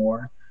and learn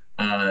more.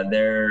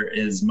 There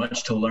is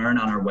much to learn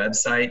on our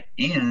website,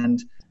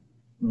 and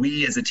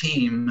we as a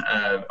team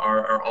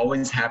are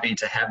always happy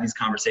to have these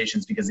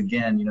conversations because,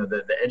 again,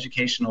 the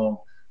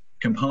educational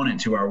component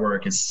to our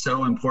work is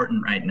so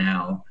important right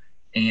now.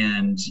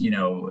 And,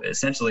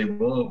 essentially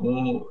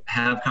we'll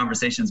have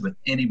conversations with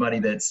anybody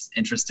that's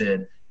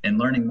interested in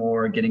learning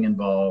more, getting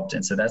involved.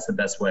 And so that's the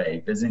best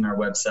way, visiting our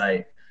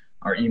website.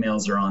 Our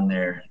emails are on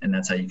there, and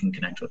that's how you can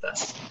connect with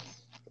us.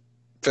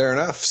 Fair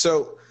enough.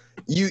 So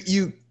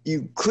you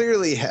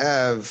clearly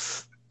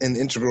have an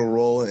integral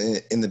role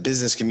in the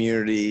business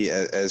community,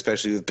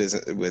 especially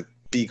with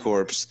B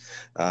Corps,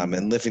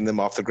 and lifting them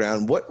off the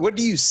ground. What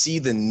do you see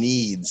the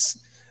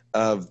needs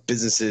of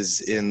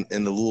businesses in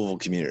the Louisville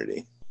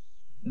community?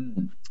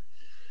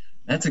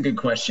 That's a good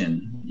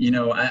question.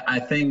 I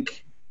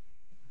think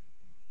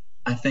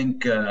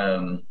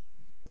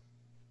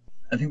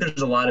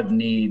there's a lot of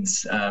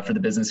needs for the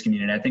business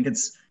community. I think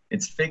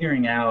it's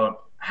figuring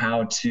out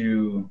how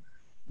to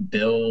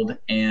build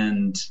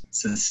and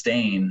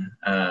sustain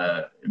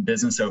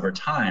business over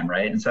time,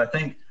 right? And so I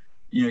think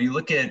you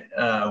look at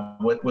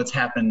what's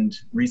happened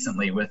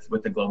recently with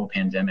the global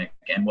pandemic,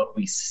 and what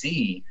we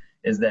see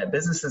is that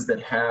businesses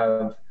that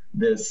have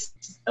this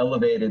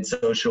elevated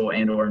social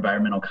and or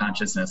environmental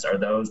consciousness are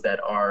those that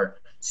are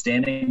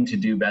standing to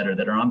do better,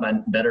 that are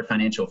on better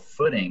financial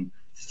footing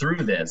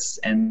through this,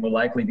 and will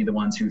likely be the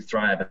ones who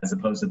thrive as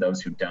opposed to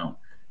those who don't.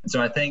 And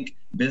so I think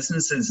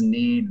businesses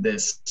need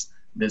this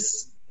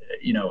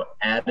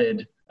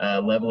added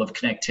level of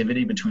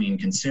connectivity between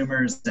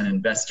consumers and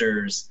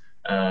investors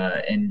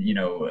and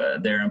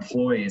their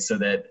employees, so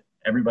that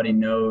everybody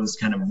knows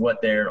kind of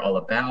what they're all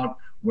about,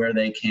 where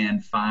they can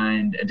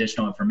find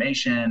additional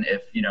information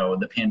if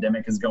the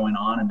pandemic is going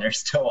on and they're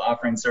still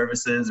offering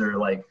services, or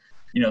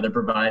they're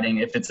providing,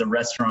 if it's a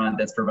restaurant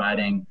that's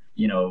providing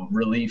meal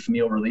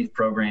relief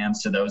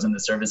programs to those in the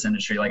service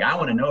industry. I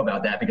want to know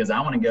about that because I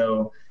want to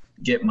go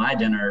get my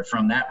dinner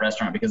from that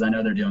restaurant because I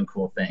know they're doing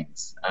cool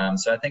things.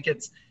 So I think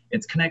it's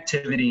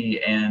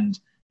connectivity, and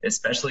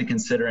especially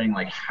considering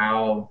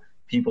how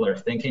people are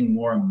thinking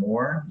more and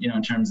more,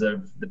 in terms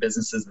of the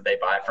businesses that they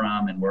buy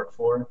from and work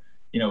for.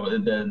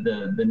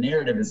 The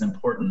narrative is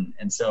important.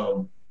 And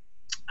so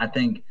I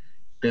think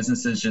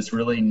businesses just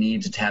really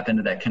need to tap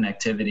into that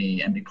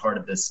connectivity and be part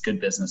of this good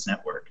business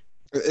network.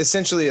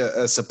 Essentially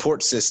a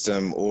support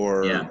system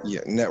or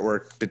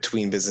network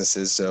between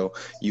businesses. So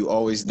you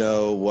always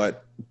know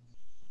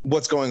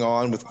what's going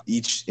on with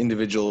each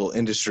individual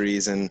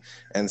industries and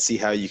see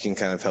how you can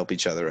kind of help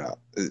each other out.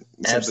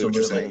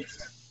 Absolutely.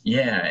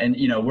 Yeah. And,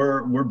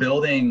 we're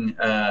building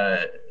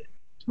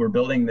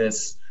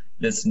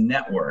this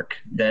network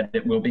that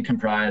it will be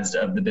comprised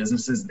of the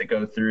businesses that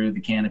go through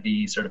the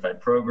Canopy Certified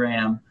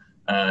program,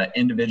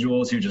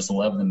 individuals who just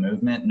love the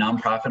movement,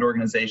 nonprofit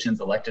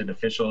organizations, elected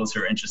officials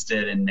who are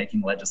interested in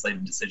making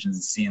legislative decisions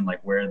and seeing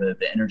where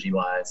the energy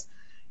lies.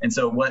 And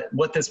so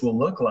what this will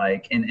look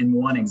like in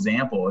one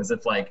example is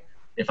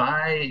if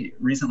I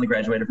recently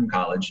graduated from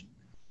college,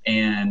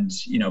 and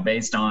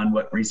based on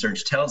what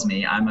research tells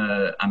me, I'm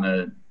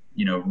a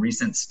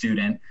recent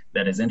student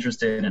that is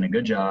interested in a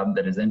good job,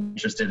 that is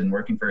interested in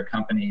working for a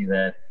company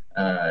that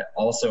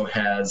also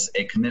has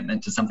a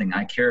commitment to something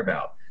I care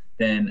about.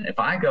 Then if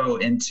I go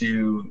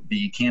into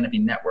the Canopy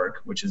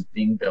network, which is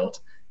being built,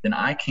 then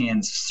I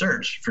can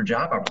search for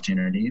job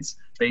opportunities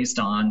based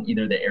on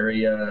either the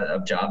area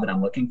of job that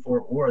I'm looking for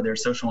or their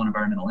social and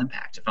environmental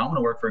impact. If I want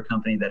to work for a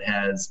company that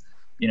has,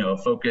 a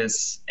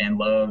focus and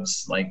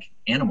loves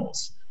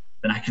animals,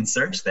 then I can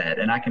search that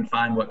and I can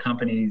find what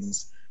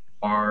companies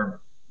are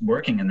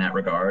working in that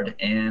regard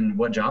and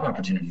what job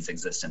opportunities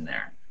exist in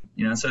there.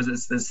 So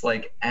it's this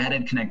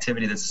added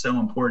connectivity that's so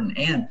important.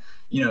 And,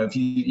 if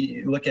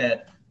you look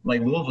at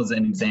Louisville as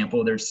an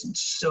example, there's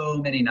so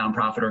many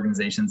nonprofit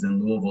organizations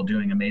in Louisville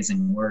doing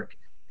amazing work.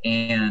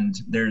 And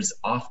there's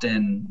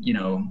often,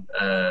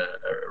 a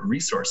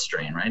resource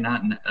strain, right?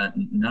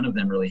 None of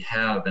them really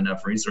have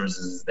enough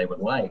resources as they would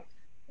like.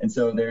 And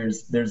so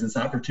there's this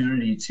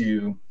opportunity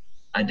to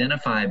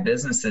identify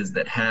businesses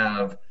that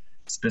have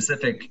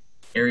specific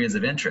areas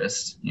of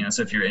interest.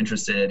 So if you're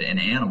interested in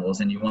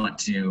animals and you want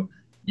to,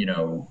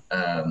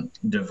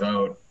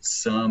 devote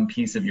some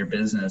piece of your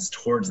business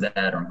towards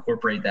that or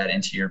incorporate that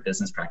into your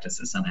business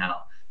practices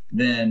somehow,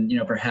 then,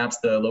 perhaps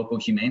the local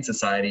humane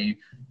society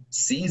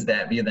sees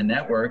that via the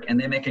network and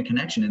they make a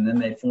connection, and then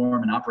they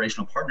form an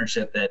operational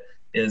partnership that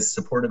is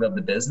supportive of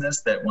the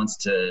business that wants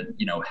to,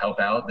 help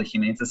out the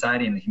humane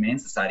society, and the humane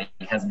society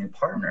has a new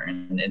partner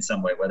in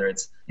some way, whether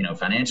it's,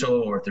 financial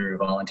or through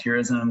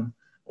volunteerism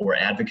or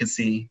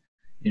advocacy,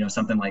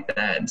 something like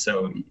that. And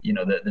so,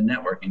 the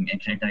networking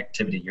and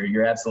connectivity,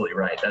 you're absolutely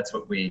right. That's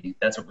what we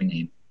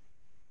need.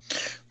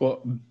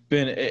 Well,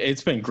 Ben,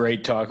 it's been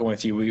great talking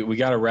with you. We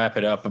got to wrap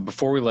it up. But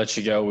before we let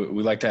you go,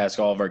 we like to ask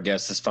all of our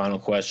guests this final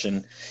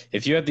question.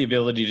 If you had the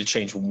ability to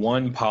change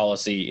one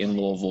policy in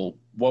Louisville,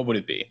 what would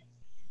it be?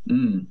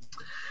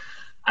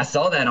 I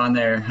saw that on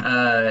there.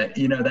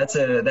 That's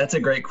a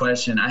great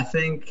question. I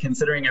think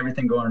considering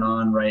everything going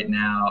on right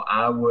now,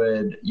 I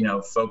would,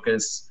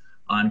 focus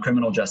on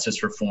criminal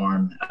justice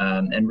reform,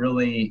 and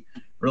really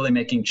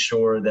making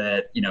sure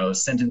that,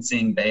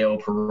 sentencing, bail,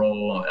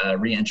 parole,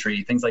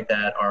 reentry, things like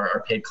that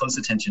are paid close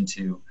attention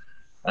to.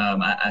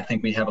 I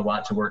think we have a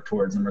lot to work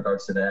towards in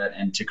regards to that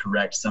and to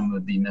correct some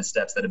of the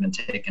missteps that have been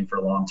taken for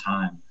a long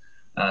time.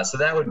 So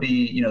that would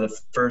be, the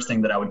first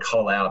thing that I would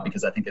call out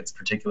because I think it's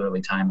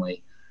particularly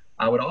timely.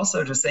 I would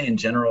also just say in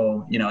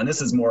general, and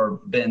this is more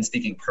Ben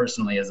speaking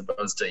personally as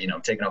opposed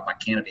to, taking off my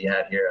Canopy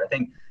hat here. I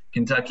think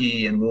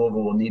Kentucky and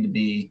Louisville will need to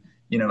be,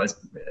 as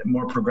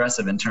more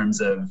progressive in terms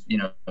of,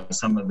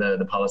 some of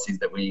the policies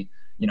that we,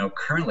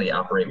 currently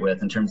operate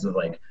with in terms of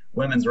like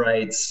women's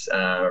rights,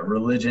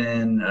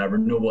 religion,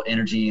 renewable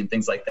energy, and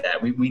things like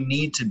that. We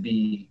need to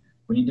be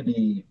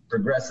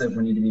progressive.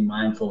 We need to be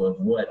mindful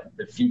of what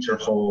the future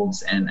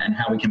holds and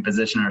how we can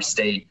position our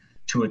state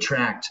to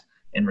attract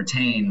and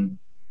retain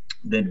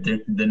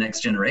the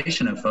next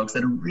generation of folks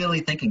that are really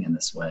thinking in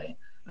this way.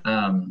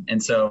 And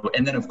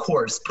then of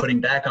course, putting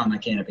back on my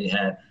Canopy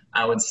hat,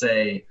 I would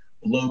say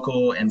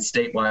local and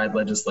statewide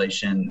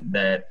legislation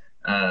that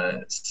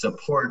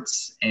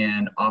supports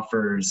and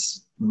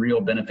offers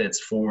real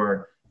benefits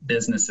for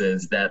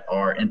businesses that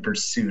are in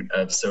pursuit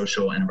of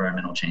social and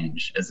environmental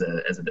change as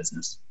a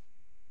business.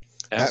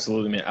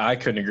 Absolutely, man. I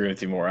couldn't agree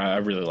with you more. I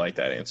really like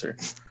that answer.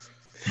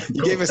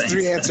 You gave us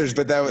 3 answers,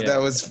 but that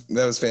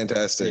was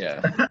fantastic.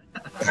 Yeah.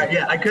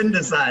 Yeah, I couldn't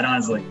decide,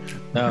 honestly.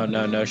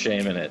 No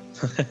shame in it.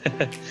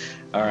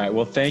 All right.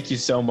 Well, thank you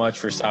so much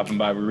for stopping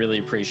by. We really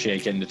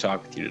appreciate getting to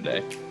talk with you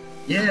today.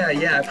 Yeah,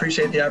 I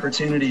appreciate the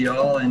opportunity,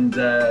 y'all, and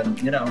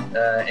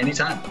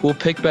anytime. We'll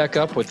pick back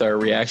up with our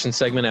reaction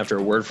segment after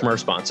a word from our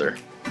sponsor.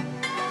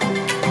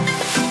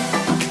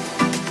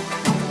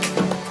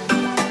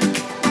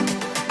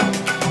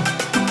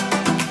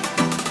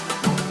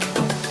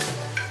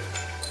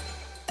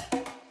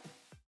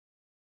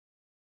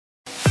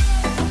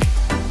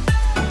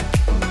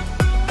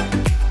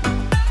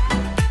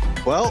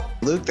 Well,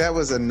 Luke, that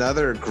was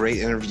another great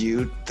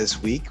interview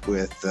this week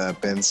with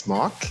Ben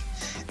Smock.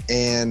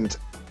 And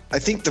I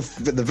think the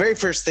very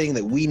first thing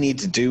that we need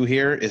to do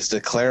here is to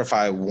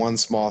clarify one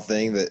small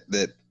thing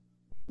that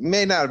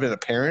may not have been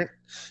apparent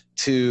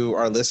to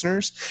our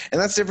listeners. And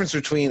that's the difference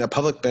between a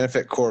public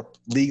benefit corp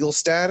legal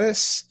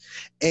status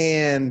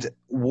and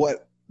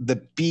what the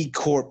B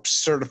Corp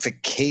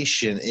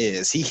certification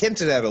is. He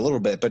hinted at it a little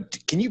bit, but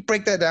can you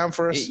break that down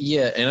for us?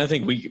 Yeah, and I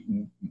think we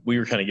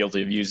were kind of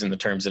guilty of using the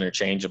terms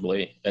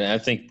interchangeably. And I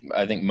think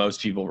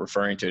most people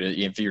referring to it,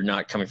 if you're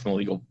not coming from a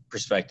legal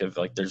perspective,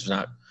 like there's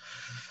not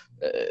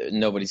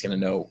nobody's going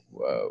to know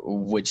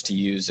which to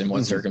use in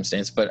what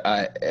circumstance. But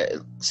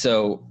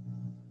so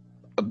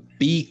a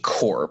B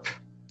Corp,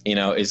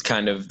 is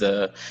kind of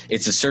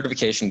it's a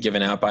certification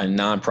given out by a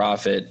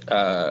nonprofit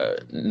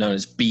known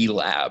as B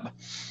Lab.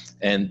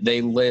 And they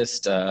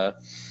list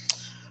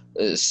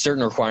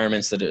certain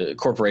requirements that a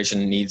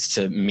corporation needs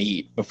to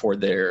meet before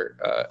they're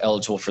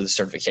eligible for the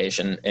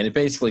certification. And it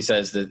basically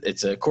says that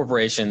it's a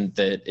corporation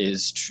that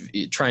is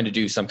trying to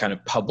do some kind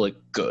of public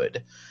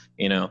good,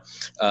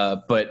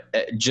 but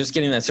just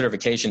getting that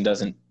certification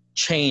doesn't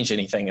change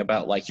anything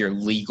about like your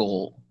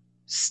legal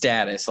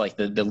status, like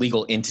the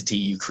legal entity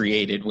you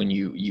created when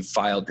you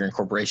filed your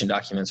incorporation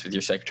documents with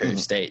your Secretary of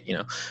State,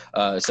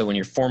 So when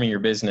you're forming your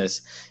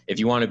business, if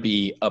you want to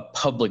be a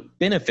public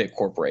benefit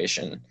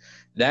corporation,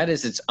 that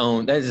is a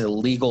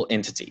legal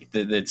entity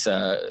that's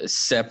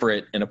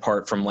separate and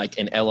apart from like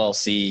an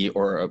LLC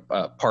or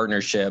a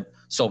partnership,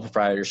 sole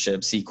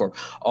proprietorship, C Corp,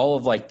 all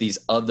of like these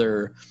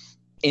other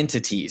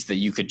entities that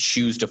you could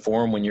choose to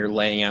form when you're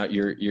laying out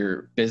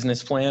your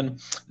business plan.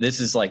 This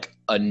is like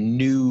a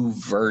new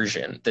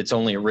version that's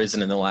only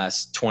arisen in the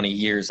last 20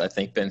 years, I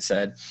think Ben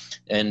said.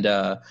 And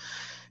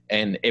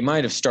it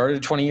might have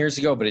started 20 years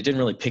ago, but it didn't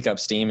really pick up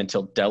steam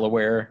until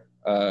Delaware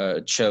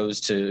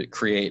chose to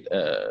create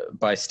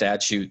by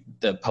statute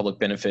the public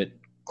benefit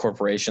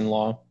corporation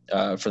law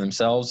for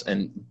themselves.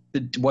 And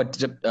what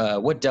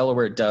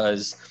Delaware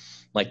does,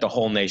 like the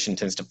whole nation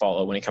tends to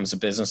follow when it comes to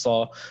business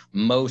law.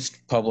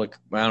 Most public,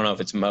 I don't know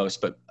if it's most,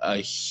 but a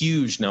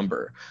huge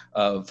number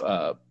of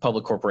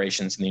public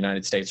corporations in the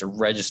United States are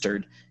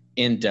registered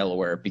in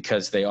Delaware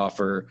because they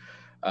offer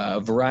a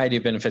variety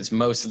of benefits,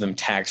 most of them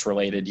tax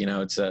related.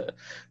 It's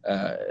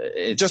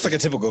just like a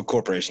typical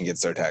corporation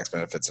gets their tax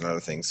benefits and other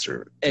things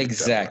through.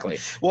 Exactly.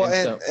 Well,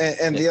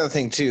 and the other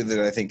thing too that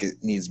I think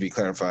it needs to be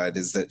clarified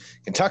is that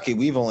Kentucky,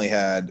 we've only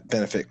had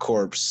benefit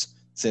corps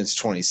since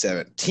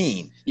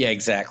 2017. Yeah,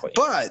 exactly.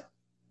 But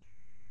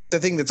the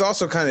thing that's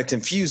also kind of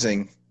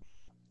confusing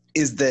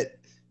is that,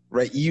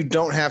 right, you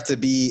don't have to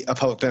be a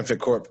public benefit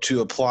corp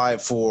to apply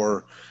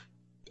for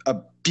a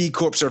B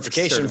Corp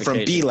certification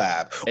from B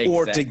Lab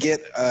or to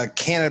get a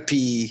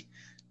Canopy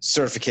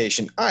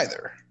certification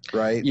either.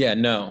 right? Yeah,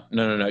 no.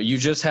 You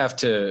just have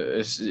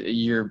to,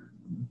 your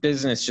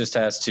business just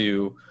has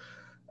to,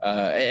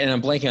 and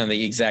I'm blanking on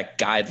the exact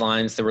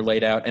guidelines that were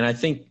laid out. And I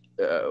think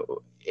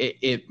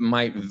it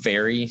might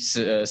vary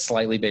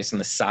slightly based on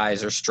the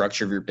size or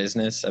structure of your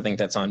business. I think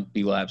that's on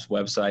B Lab's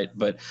website,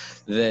 but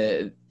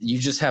you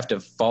just have to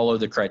follow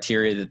the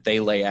criteria that they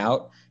lay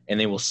out, and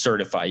they will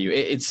certify you.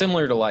 It's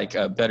similar to like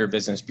a Better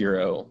Business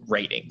Bureau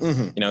rating.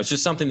 Mm-hmm. It's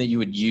just something that you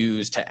would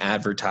use to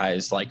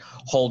advertise, like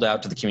hold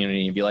out to the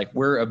community and be like,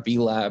 we're a B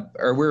Lab,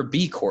 or we're a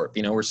B Corp,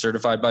 we're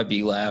certified by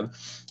B Lab,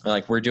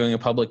 like we're doing a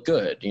public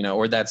good,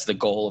 or that's the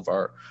goal of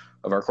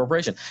our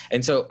corporation.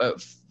 And so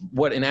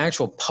what an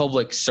actual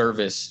public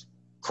service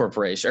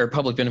corporation, or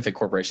public benefit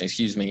corporation,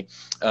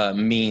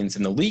 means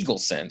in the legal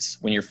sense,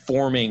 when you're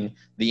forming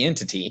the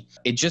entity,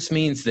 it just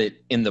means that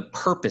in the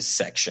purpose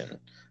section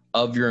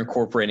of your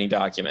incorporating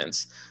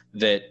documents,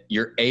 that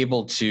you're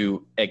able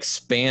to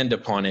expand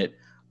upon it.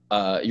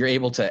 You're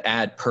able to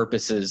add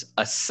purposes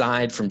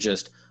aside from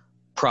just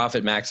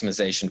profit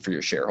maximization for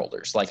your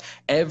shareholders. Like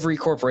every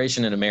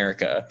corporation in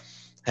America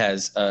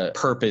has a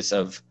purpose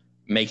of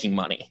making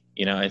money,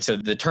 and so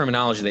the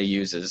terminology they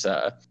use is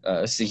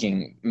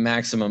seeking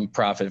maximum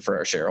profit for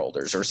our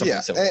shareholders or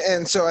something similar.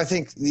 And so I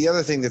think the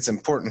other thing that's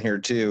important here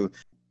too,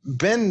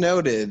 Ben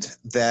noted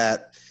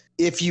that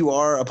if you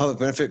are a public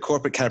benefit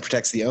corp, it kind of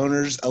protects the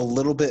owners a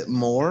little bit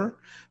more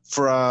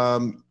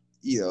from,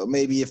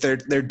 maybe if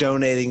they're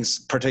donating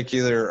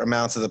particular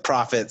amounts of the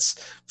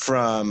profits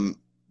from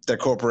their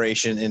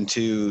corporation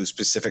into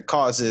specific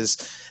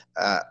causes.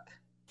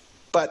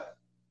 But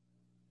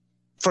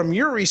from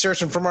your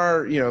research and from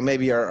our,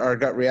 maybe our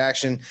gut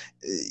reaction,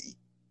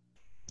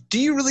 do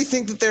you really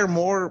think that they're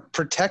more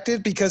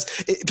protected? Because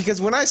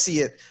when I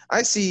see it,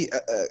 I see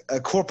a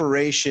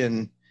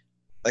corporation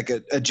like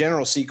a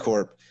general C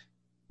Corp,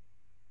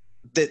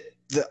 that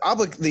the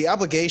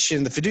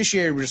obligation, the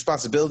fiduciary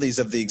responsibilities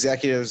of the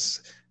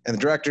executives and the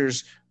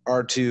directors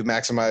are to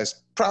maximize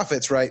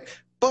profits, right?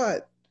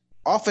 But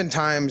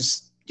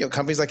oftentimes,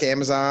 companies like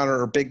Amazon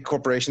or big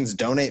corporations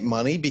donate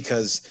money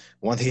because,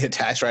 one, they get a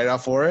tax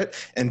write-off for it,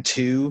 and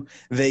two,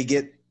 they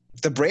get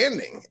the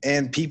branding.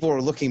 And people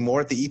are looking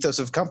more at the ethos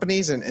of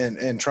companies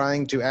and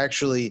trying to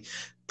actually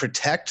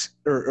protect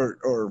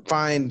or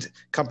find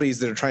companies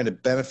that are trying to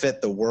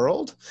benefit the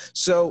world.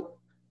 So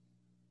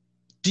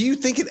do you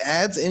think it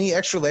adds any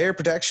extra layer of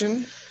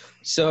protection?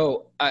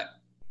 So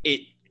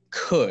it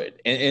could.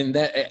 And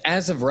that,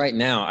 as of right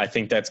now, I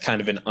think that's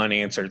kind of an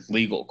unanswered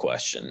legal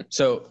question.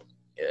 So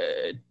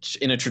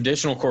in a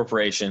traditional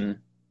corporation,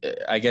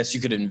 I guess you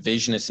could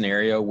envision a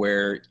scenario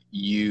where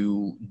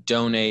you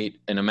donate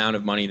an amount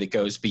of money that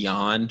goes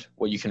beyond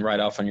what you can write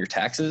off on your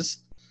taxes.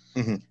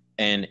 Mm-hmm.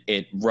 And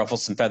it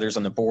ruffles some feathers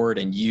on the board,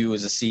 and you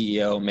as a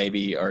CEO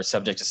maybe are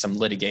subject to some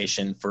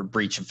litigation for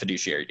breach of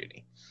fiduciary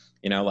duty.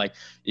 Like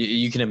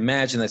you can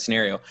imagine that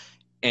scenario.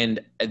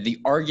 And the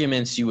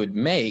arguments you would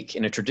make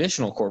in a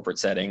traditional corporate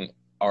setting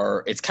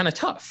it's kind of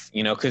tough,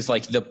 because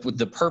like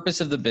the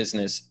purpose of the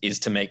business is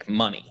to make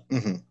money.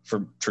 Mm-hmm.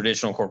 For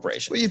traditional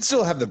corporations. Well, you'd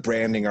still have the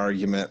branding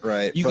argument,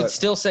 right? You could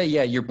still say,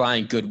 yeah, you're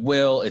buying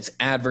goodwill, it's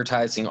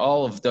advertising,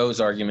 all of those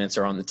arguments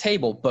are on the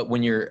table. But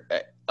when you're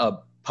a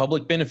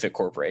public benefit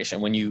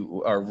corporation, when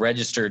you are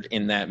registered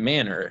in that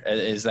manner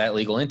as that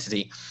legal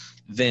entity,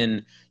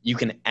 then you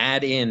can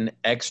add in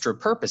extra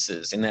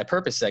purposes in that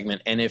purpose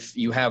segment. And if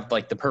you have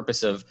like the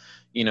purpose of,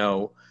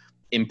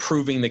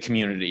 improving the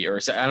community, or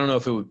I don't know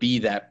if it would be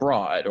that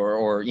broad,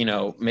 or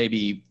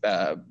maybe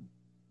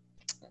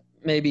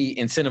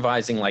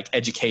incentivizing like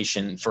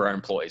education for our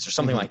employees or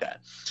something. Mm-hmm. Like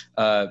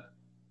that.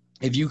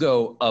 If you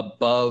go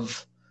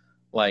above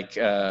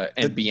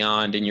and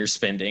beyond in your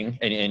spending,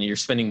 and you're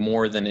spending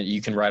more than you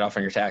can write off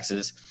on your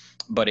taxes,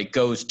 but it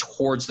goes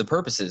towards the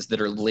purposes that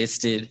are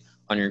listed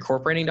on your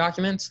incorporating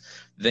documents,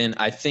 then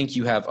I think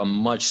you have a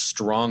much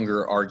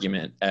stronger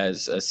argument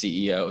as a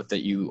CEO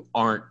that you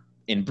aren't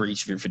in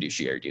breach of your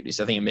fiduciary duties.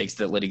 I think it makes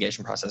the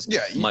litigation process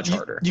much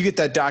harder. You get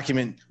that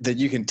document that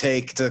you can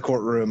take to the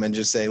courtroom and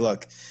just say,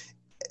 look,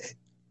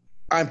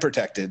 I'm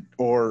protected.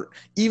 Or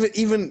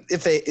even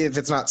if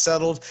it's not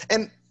settled.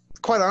 And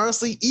quite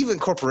honestly, even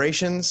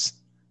corporations,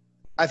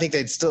 I think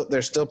they're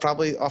still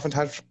probably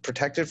oftentimes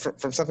protected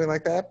from something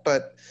like that.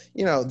 But,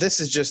 this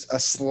is just a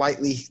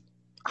slightly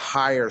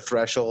higher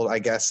threshold, I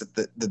guess,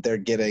 that they're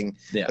getting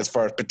as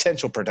far as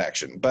potential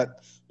protection. But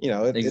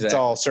it's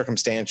all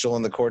circumstantial,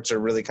 and the courts are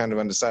really kind of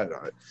undecided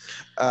on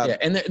it.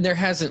 And there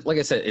hasn't, like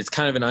I said, it's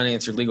kind of an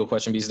unanswered legal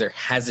question because there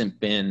hasn't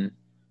been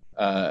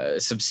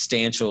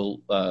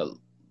substantial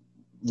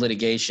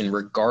litigation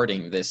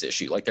regarding this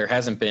issue. Like there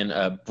hasn't been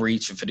a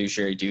breach of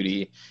fiduciary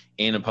duty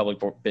in a public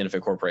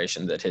benefit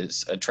corporation that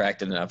has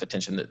attracted enough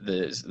attention that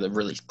is the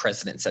really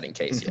precedent-setting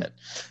case yet.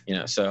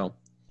 So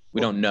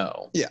we don't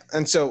know. Yeah,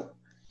 and so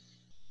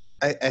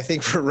I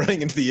think we're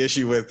running into the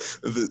issue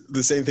with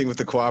the same thing with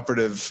the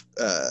cooperative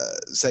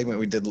segment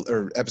we did,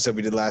 or episode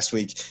we did last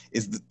week,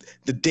 is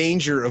the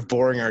danger of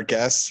boring our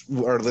guests,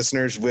 our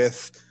listeners,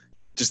 with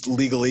just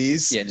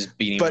legalese. Yeah, just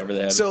beating But over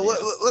the head. so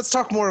let's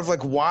talk more of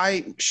like,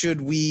 why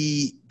should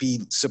we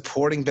be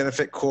supporting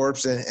benefit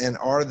corps, and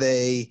are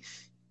they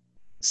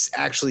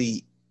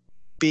actually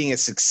being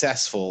as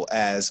successful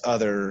as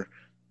other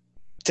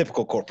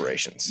typical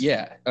corporations?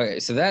 Yeah. Okay.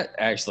 So that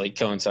actually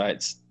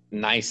coincides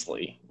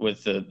nicely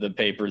with the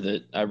paper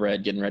that I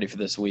read getting ready for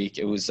this week.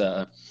 It was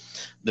The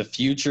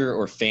Future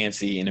or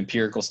Fancy, an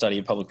empirical study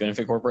of public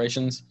benefit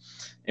corporations.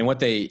 And what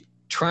they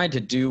tried to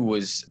do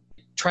was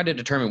try to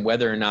determine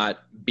whether or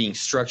not being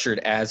structured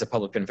as a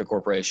public benefit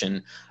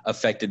corporation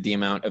affected the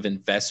amount of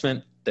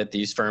investment that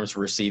these firms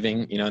were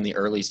receiving, in the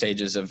early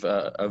stages of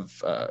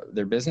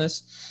their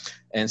business.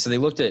 And so they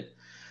looked at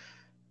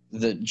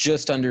the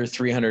just under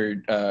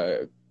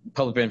 300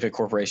 public benefit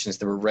corporations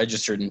that were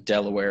registered in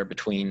Delaware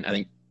between, I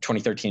think,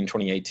 2013 and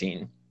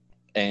 2018,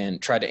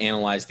 and tried to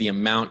analyze the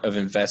amount of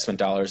investment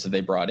dollars that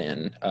they brought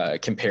in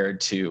compared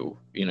to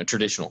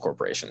traditional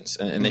corporations.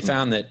 And they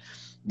found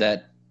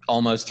that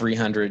almost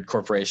 300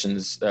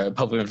 corporations,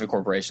 public benefit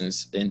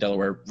corporations in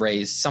Delaware,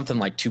 raised something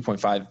like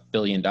 $2.5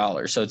 billion.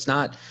 So it's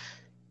not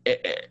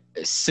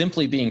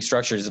simply being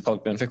structured as a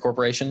public benefit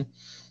corporation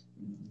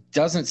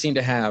doesn't seem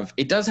to have,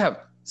 it does have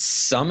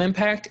some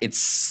impact. It's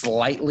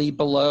slightly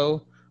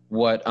below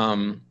what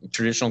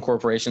traditional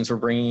corporations were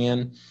bringing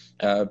in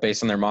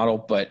based on their model,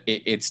 but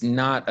it's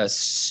not a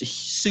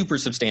super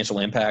substantial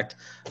impact.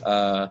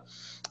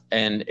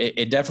 And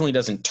it definitely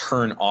doesn't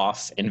turn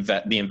off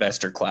the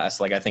investor class,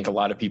 like I think a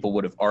lot of people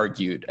would have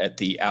argued at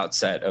the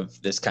outset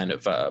of this kind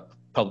of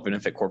public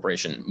benefit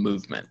corporation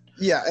movement.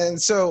 Yeah,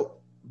 and so,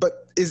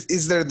 but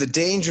is there the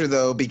danger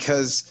though,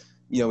 because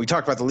we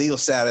talked about the legal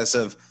status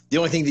of the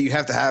only thing that you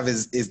have to have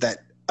is that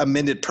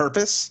amended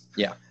purpose.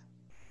 Yeah.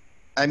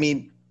 I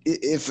mean,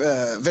 if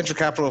a venture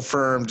capital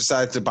firm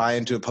decides to buy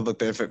into a public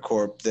benefit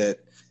corp that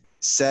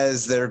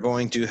says they're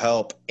going to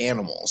help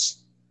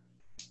animals,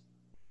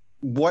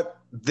 what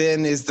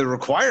then is the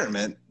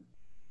requirement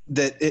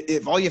that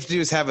if all you have to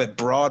do is have a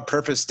broad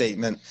purpose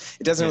statement,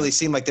 it doesn't really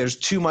seem like there's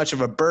too much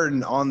of a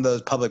burden on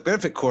those public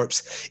benefit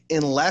corps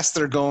unless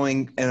they're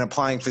going and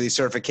applying for these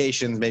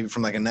certifications, maybe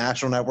from like a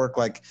national network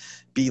like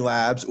B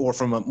Labs or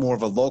from more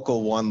of a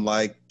local one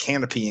like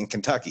Canopy in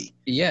Kentucky.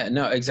 Yeah,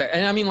 no, exactly.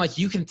 And I mean, like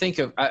you can think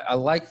of, I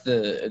like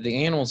the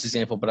animals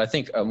example, but I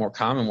think a more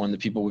common one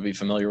that people would be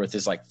familiar with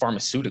is like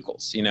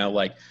pharmaceuticals,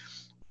 like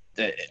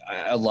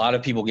a lot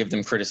of people give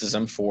them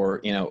criticism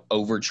for,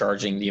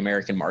 overcharging the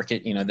American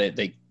market.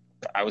 They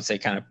I would say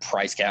kind of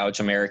price gouge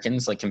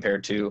Americans, like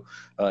compared to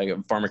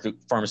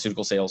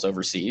pharmaceutical sales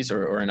overseas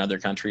or in other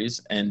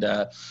countries. And,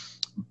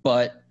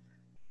 but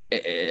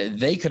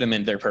they could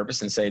amend their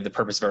purpose and say the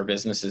purpose of our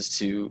business is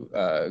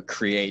to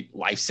create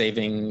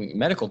life-saving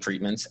medical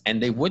treatments,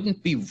 and they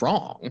wouldn't be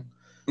wrong.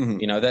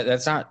 Mm-hmm.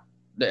 That's not,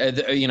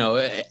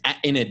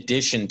 in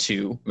addition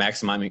to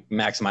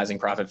maximizing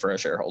profit for our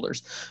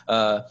shareholders.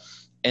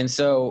 And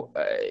so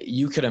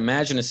you could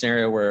imagine a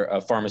scenario where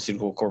a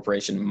pharmaceutical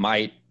corporation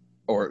might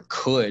or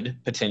could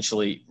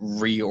potentially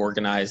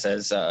reorganize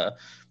as a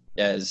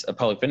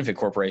public benefit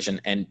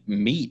corporation and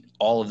meet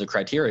all of the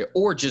criteria,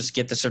 or just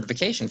get the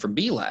certification from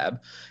B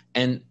Lab,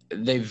 and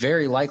they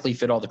very likely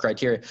fit all the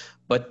criteria,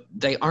 but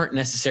they aren't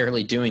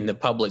necessarily doing the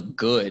public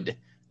good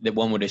that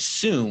one would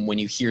assume when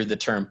you hear the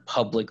term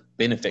public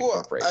benefit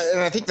corporation.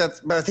 And I think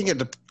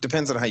it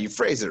depends on how you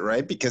phrase it,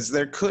 right? Because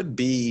there could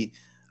be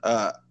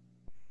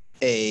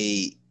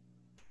a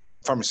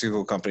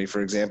pharmaceutical company,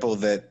 for example,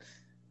 that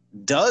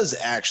does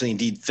actually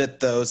indeed fit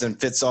those and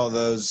fits all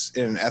those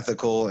in an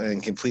ethical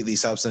and completely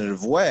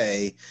substantive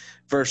way,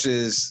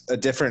 versus a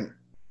different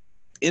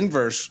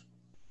inverse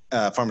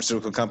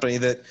pharmaceutical company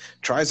that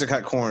tries to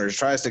cut corners,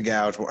 tries to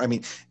gouge. I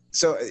mean,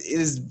 so it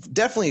is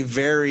definitely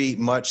very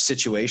much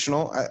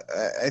situational,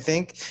 I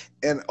think.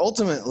 And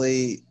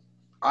ultimately,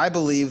 I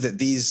believe that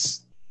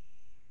these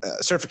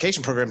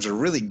certification programs are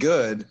really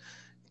good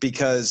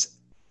because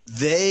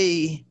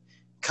they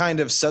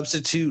kind of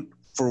substitute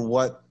for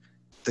what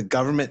the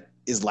government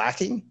is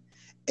lacking.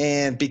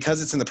 And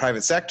because it's in the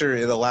private sector,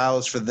 it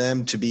allows for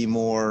them to be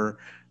more,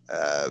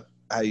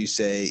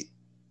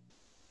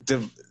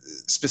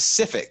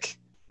 specific,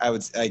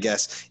 I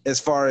guess, as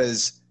far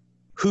as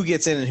who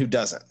gets in and who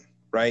doesn't,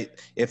 right?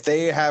 If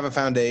they have a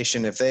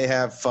foundation, if they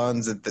have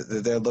funds that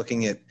they're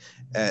looking at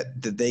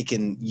that they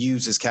can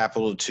use as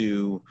capital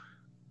to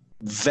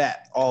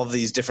vet all of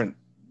these different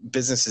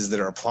businesses that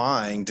are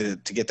applying to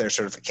get their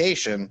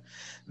certification,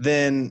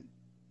 then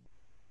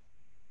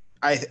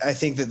I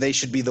think that they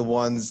should be the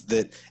ones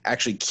that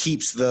actually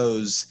keeps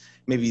those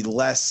maybe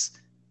less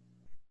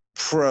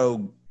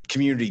pro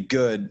community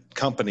good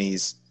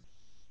companies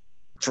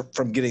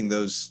from getting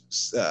those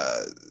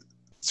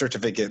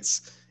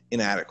certificates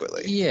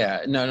inadequately.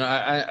 Yeah, no,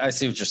 I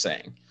see what you're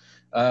saying.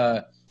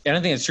 And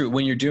I think it's true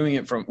when you're doing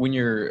it when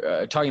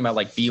you're talking about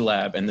like B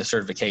Lab and the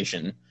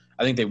certification.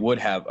 I think they would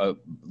have a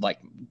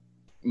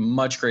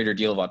much greater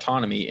deal of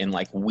autonomy in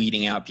like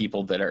weeding out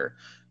people that are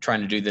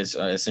trying to do this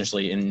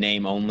essentially in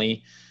name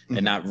only,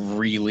 and not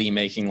really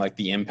making like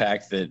the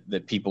impact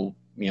that people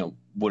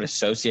would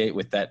associate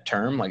with that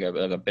term, like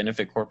a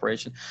benefit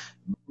corporation.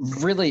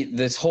 Really,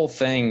 this whole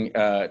thing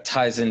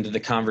ties into the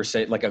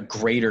conversation, like a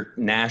greater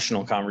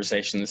national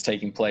conversation that's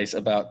taking place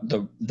about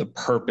the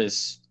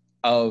purpose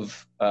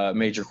of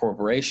major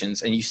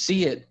corporations. And you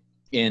see it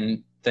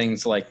in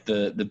things like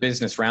the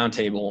Business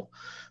Roundtable,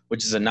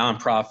 which is a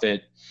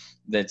nonprofit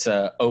that's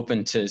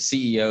open to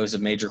CEOs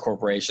of major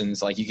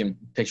corporations. Like you can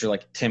picture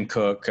like Tim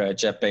Cook,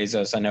 Jeff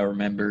Bezos, I know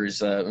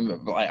remembers.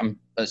 I'm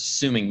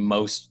assuming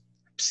most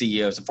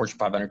CEOs of Fortune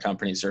 500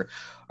 companies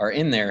are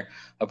in there,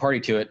 a party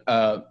to it.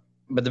 But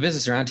the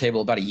Business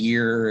Roundtable, about a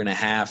year and a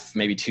half,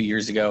 maybe 2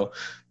 years ago,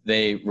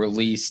 they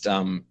released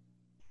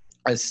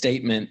a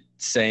statement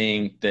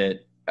saying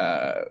that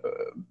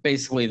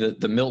basically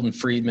the Milton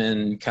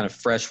Friedman kind of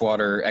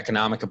freshwater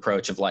economic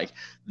approach of like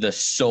the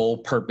sole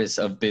purpose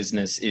of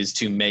business is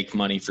to make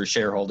money for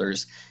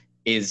shareholders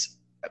is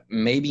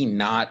maybe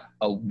not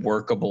a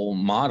workable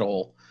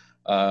model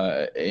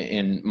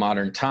in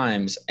modern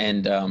times.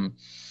 And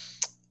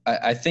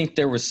I think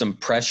there was some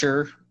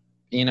pressure,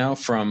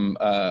 from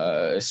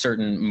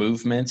certain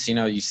movements.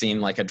 You've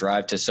seen like a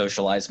drive to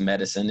socialize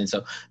medicine. And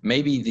so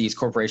maybe these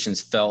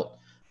corporations felt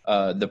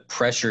the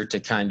pressure to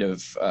kind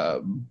of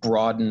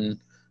broaden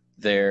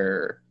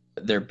their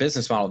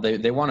business model.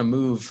 They want to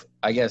move,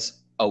 I guess,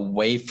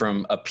 away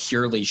from a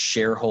purely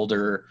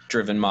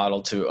shareholder-driven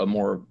model to a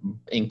more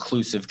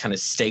inclusive kind of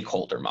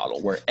stakeholder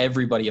model where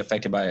everybody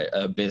affected by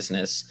a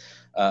business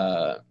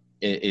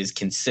is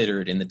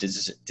considered in the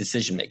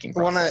decision-making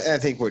process. Well, I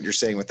think what you're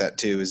saying with that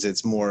too is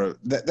it's more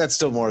that's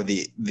still more of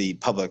the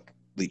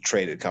publicly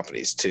traded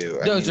companies too.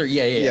 Those are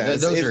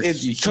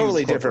it's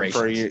totally different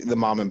for the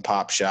mom and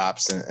pop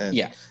shops and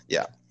yeah.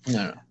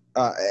 No.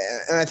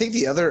 And I think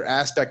the other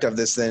aspect of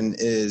this then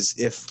is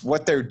if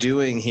what they're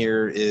doing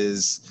here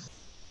is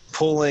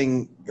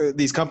pulling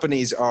these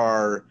companies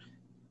are,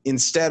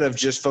 instead of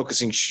just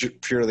focusing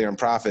purely on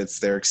profits,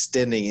 they're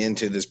extending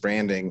into this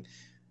branding.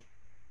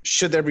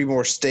 Should there be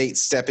more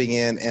states stepping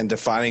in and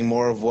defining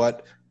more of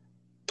what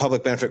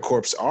public benefit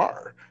corps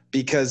are?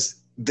 Because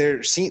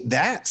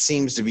that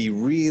seems to be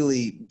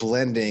really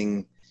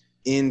blending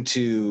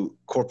into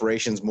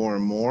corporations more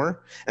and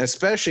more, and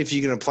especially if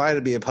you can apply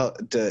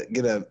to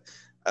get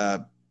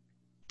a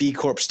B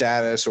Corp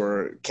status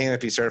or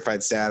Canopy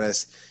Certified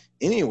status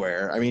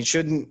anywhere. I mean,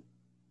 shouldn't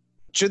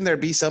there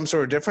be some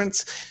sort of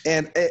difference?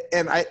 And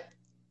I,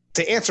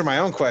 to answer my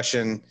own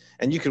question,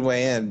 and you can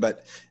weigh in,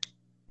 but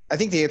I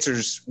think the answer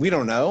is we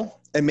don't know,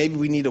 and maybe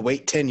we need to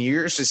wait 10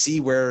 years to see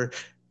where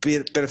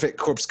benefit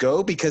corps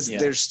go, because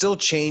they're still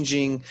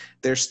changing.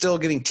 They're still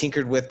getting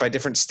tinkered with by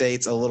different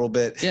states a little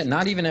bit. Yeah,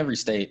 not even every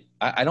state.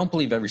 I don't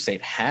believe every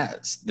state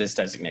has this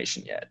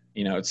designation yet.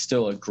 It's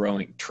still a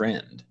growing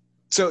trend.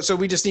 So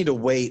we just need to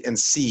wait and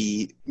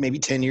see, maybe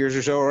 10 years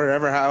or so, or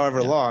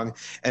however long,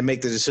 and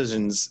make the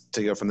decisions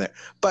to go from there.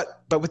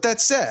 But with that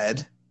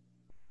said,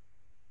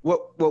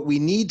 what we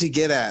need to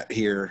get at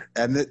here,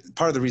 and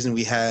part of the reason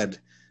we had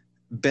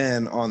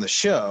Ben on the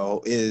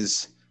show,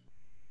 is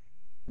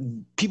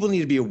people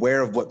need to be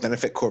aware of what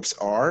benefit corps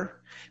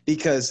are,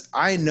 because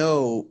I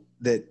know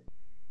that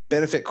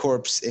benefit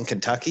corps in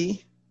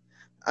Kentucky,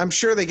 I'm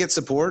sure they get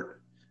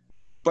support,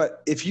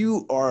 but if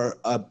you are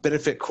a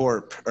benefit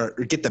corp or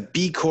get the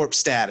B Corp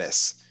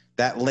status,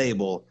 that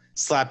label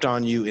slapped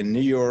on you in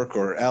New York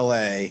or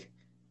LA,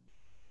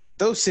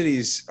 those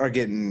cities are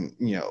getting,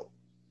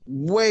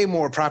 way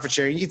more profit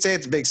sharing. You could say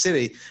it's a big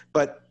city,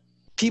 but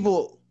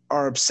people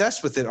are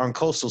obsessed with it on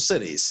coastal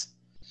cities.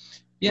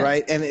 Yeah.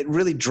 Right. And it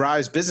really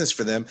drives business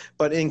for them.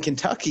 But in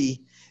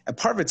Kentucky, a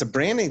part of it's a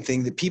branding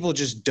thing that people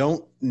just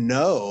don't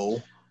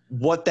know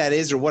what that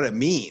is or what it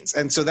means.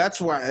 And so that's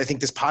why I think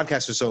this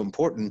podcast was so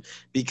important,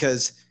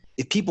 because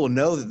if people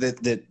know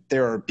that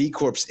there are B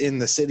Corps in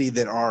the city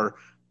that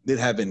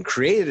have been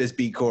created as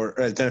B Corp,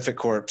 as benefit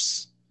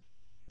corps,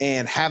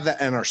 and have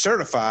that and are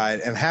certified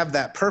and have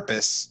that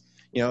purpose,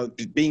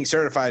 being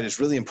certified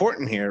is really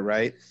important here,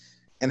 right?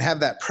 And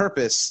have that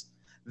purpose,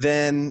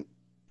 then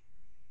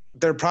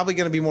they're probably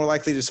going to be more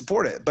likely to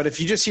support it. But if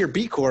you just hear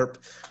B Corp,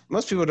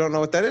 most people don't know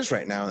what that is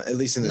right now, at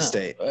least in the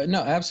state. No,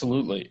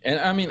 absolutely. And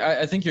I mean,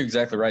 I think you're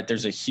exactly right.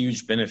 There's a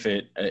huge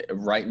benefit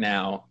right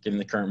now, given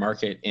the current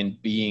market, in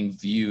being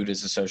viewed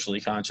as a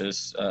socially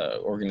conscious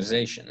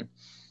organization.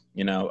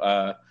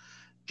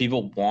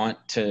 People want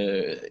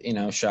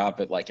to, shop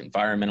at like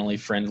environmentally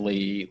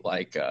friendly,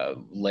 like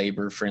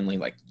labor friendly,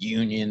 like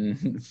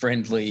union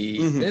friendly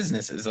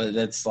businesses.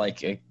 That's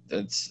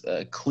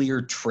a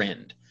clear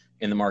trend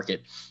in the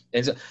market.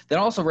 And so that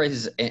also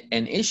raises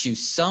an issue.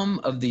 Some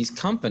of these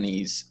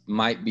companies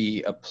might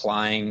be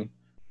applying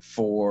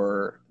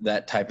for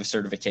that type of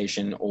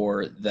certification,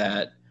 or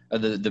that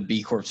the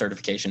B Corp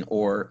certification,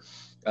 or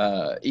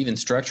even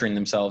structuring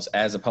themselves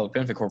as a public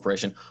benefit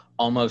corporation,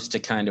 almost to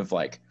kind of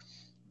like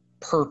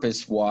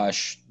purpose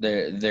wash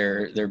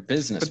their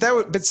business.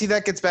 But see,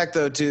 that gets back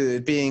though to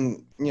it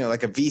being,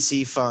 like a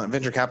VC fund,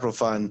 venture capital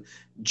fund,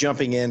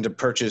 jumping in to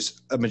purchase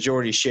a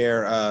majority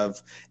share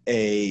of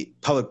a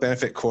public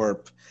benefit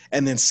corp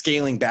and then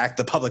scaling back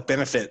the public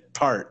benefit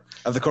part.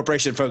 of the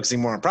corporation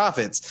focusing more on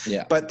profits.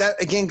 Yeah. But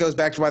that again goes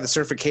back to why the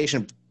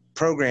certification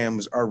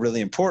programs are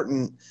really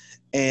important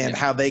and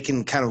how they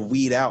can kind of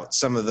weed out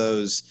some of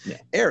those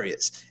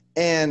areas.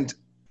 And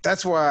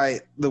that's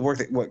why the work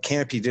that what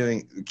Canopy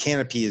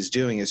is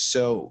doing is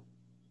so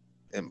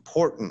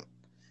important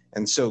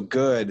and so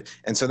good.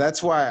 And so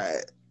that's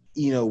why,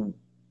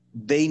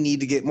 they need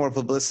to get more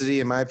publicity,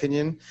 in my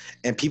opinion,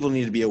 and people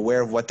need to be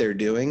aware of what they're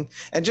doing.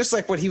 And just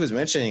like what he was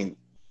mentioning,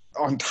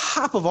 on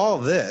top of all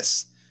of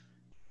this,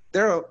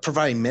 they're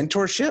providing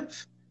mentorship,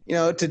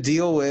 to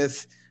deal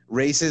with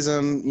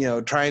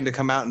racism, trying to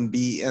come out and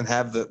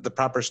have the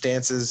proper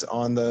stances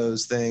on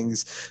those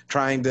things,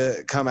 trying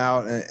to come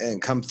out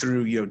and come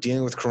through,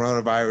 dealing with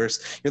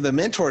coronavirus. The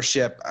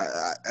mentorship,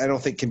 I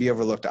don't think can be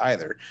overlooked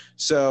either.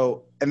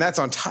 So, and that's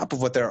on top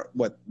of what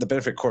the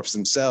benefit corps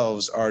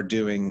themselves are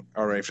doing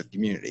already for the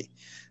community.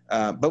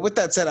 But with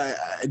that said,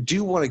 I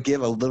do want to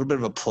give a little bit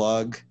of a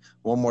plug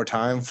one more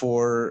time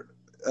for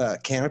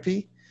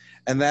Canopy,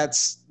 and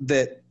that's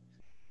that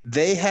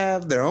they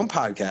have their own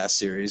podcast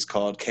series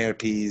called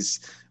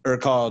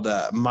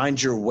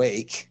Mind Your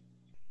Wake.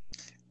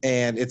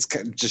 And it's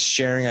just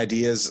sharing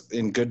ideas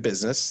in good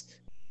business,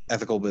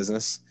 ethical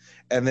business.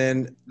 And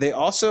then they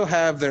also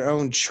have their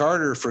own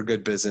charter for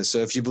good business. So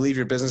if you believe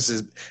your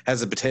business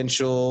has the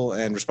potential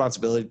and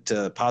responsibility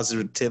to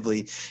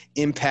positively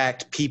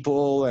impact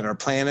people and our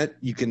planet,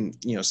 you can,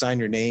 sign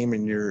your name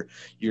and your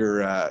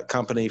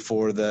company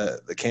for the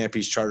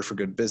Canopy's Charter for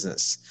Good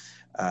Business.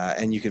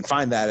 And you can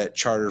find that at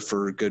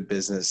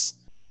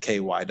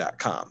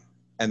charterforgoodbusinessky.com.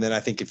 And then I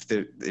think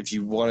if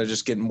you want to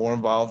just get more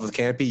involved with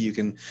Canopy, you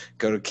can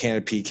go to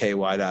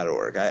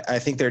canopyky.org. I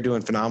think they're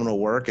doing phenomenal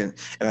work, and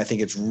I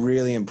think it's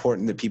really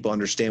important that people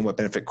understand what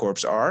benefit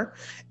corps are.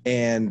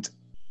 And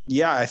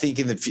yeah, I think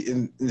in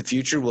the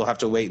future we'll have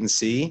to wait and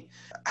see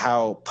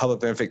how public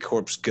benefit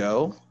corps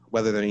go,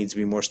 whether there needs to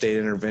be more state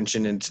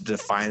intervention into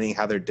defining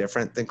how they're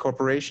different than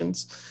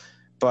corporations.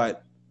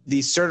 But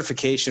these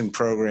certification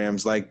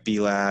programs like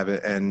B-Lab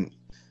and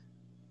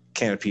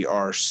Canopy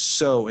are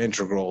so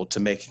integral to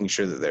making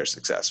sure that they're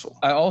successful.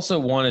 I also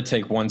want to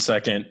take 1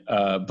 second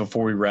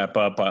before we wrap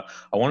up. I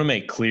want to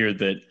make clear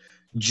that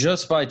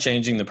just by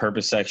changing the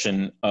purpose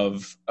section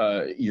of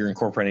your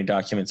incorporating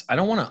documents, I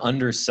don't want to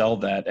undersell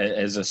that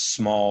as a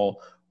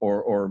small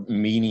or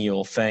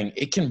menial thing.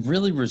 It can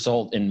really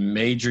result in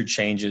major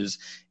changes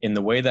in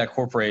the way that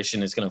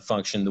corporation is going to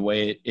function, the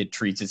way it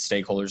treats its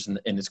stakeholders and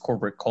its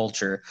corporate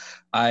culture.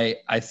 I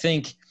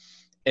think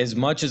as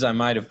much as I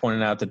might have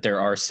pointed out that there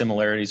are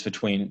similarities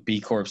between B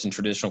Corps and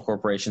traditional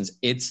corporations,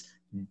 it's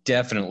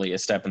definitely a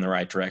step in the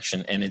right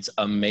direction. And it's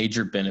a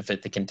major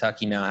benefit that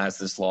Kentucky now has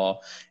this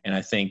law. And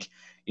I think,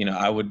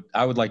 I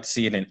would like to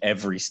see it in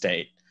every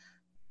state.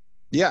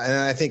 Yeah. And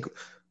I think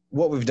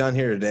what we've done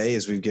here today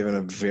is we've given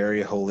a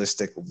very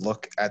holistic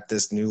look at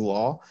this new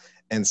law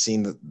and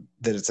seen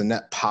that it's a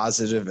net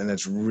positive, and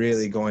it's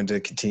really going to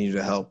continue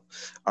to help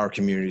our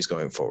communities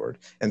going forward.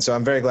 And so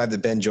I'm very glad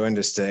that Ben joined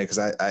us today, because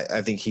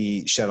I think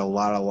he shed a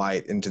lot of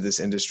light into this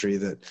industry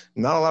that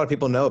not a lot of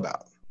people know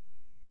about.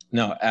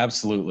 No,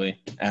 absolutely.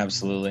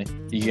 Absolutely.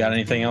 You got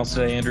anything else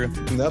today, Andrew?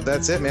 Nope,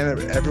 that's it, man.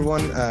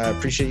 Everyone,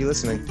 appreciate you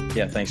listening.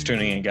 Yeah, thanks for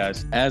tuning in,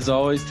 guys. As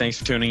always, thanks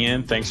for tuning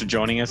in. Thanks for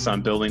joining us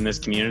on Building This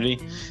Community.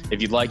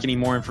 If you'd like any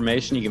more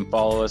information, you can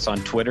follow us on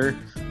Twitter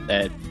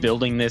at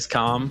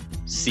BuildingThisCom,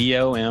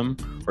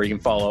 COM, or you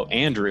can follow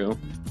Andrew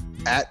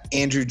at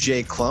Andrew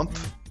J. Klump.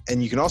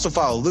 And you can also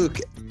follow Luke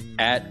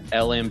at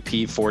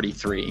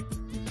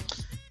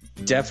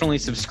LMP43. Definitely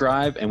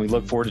subscribe, and we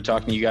look forward to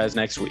talking to you guys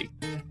next week.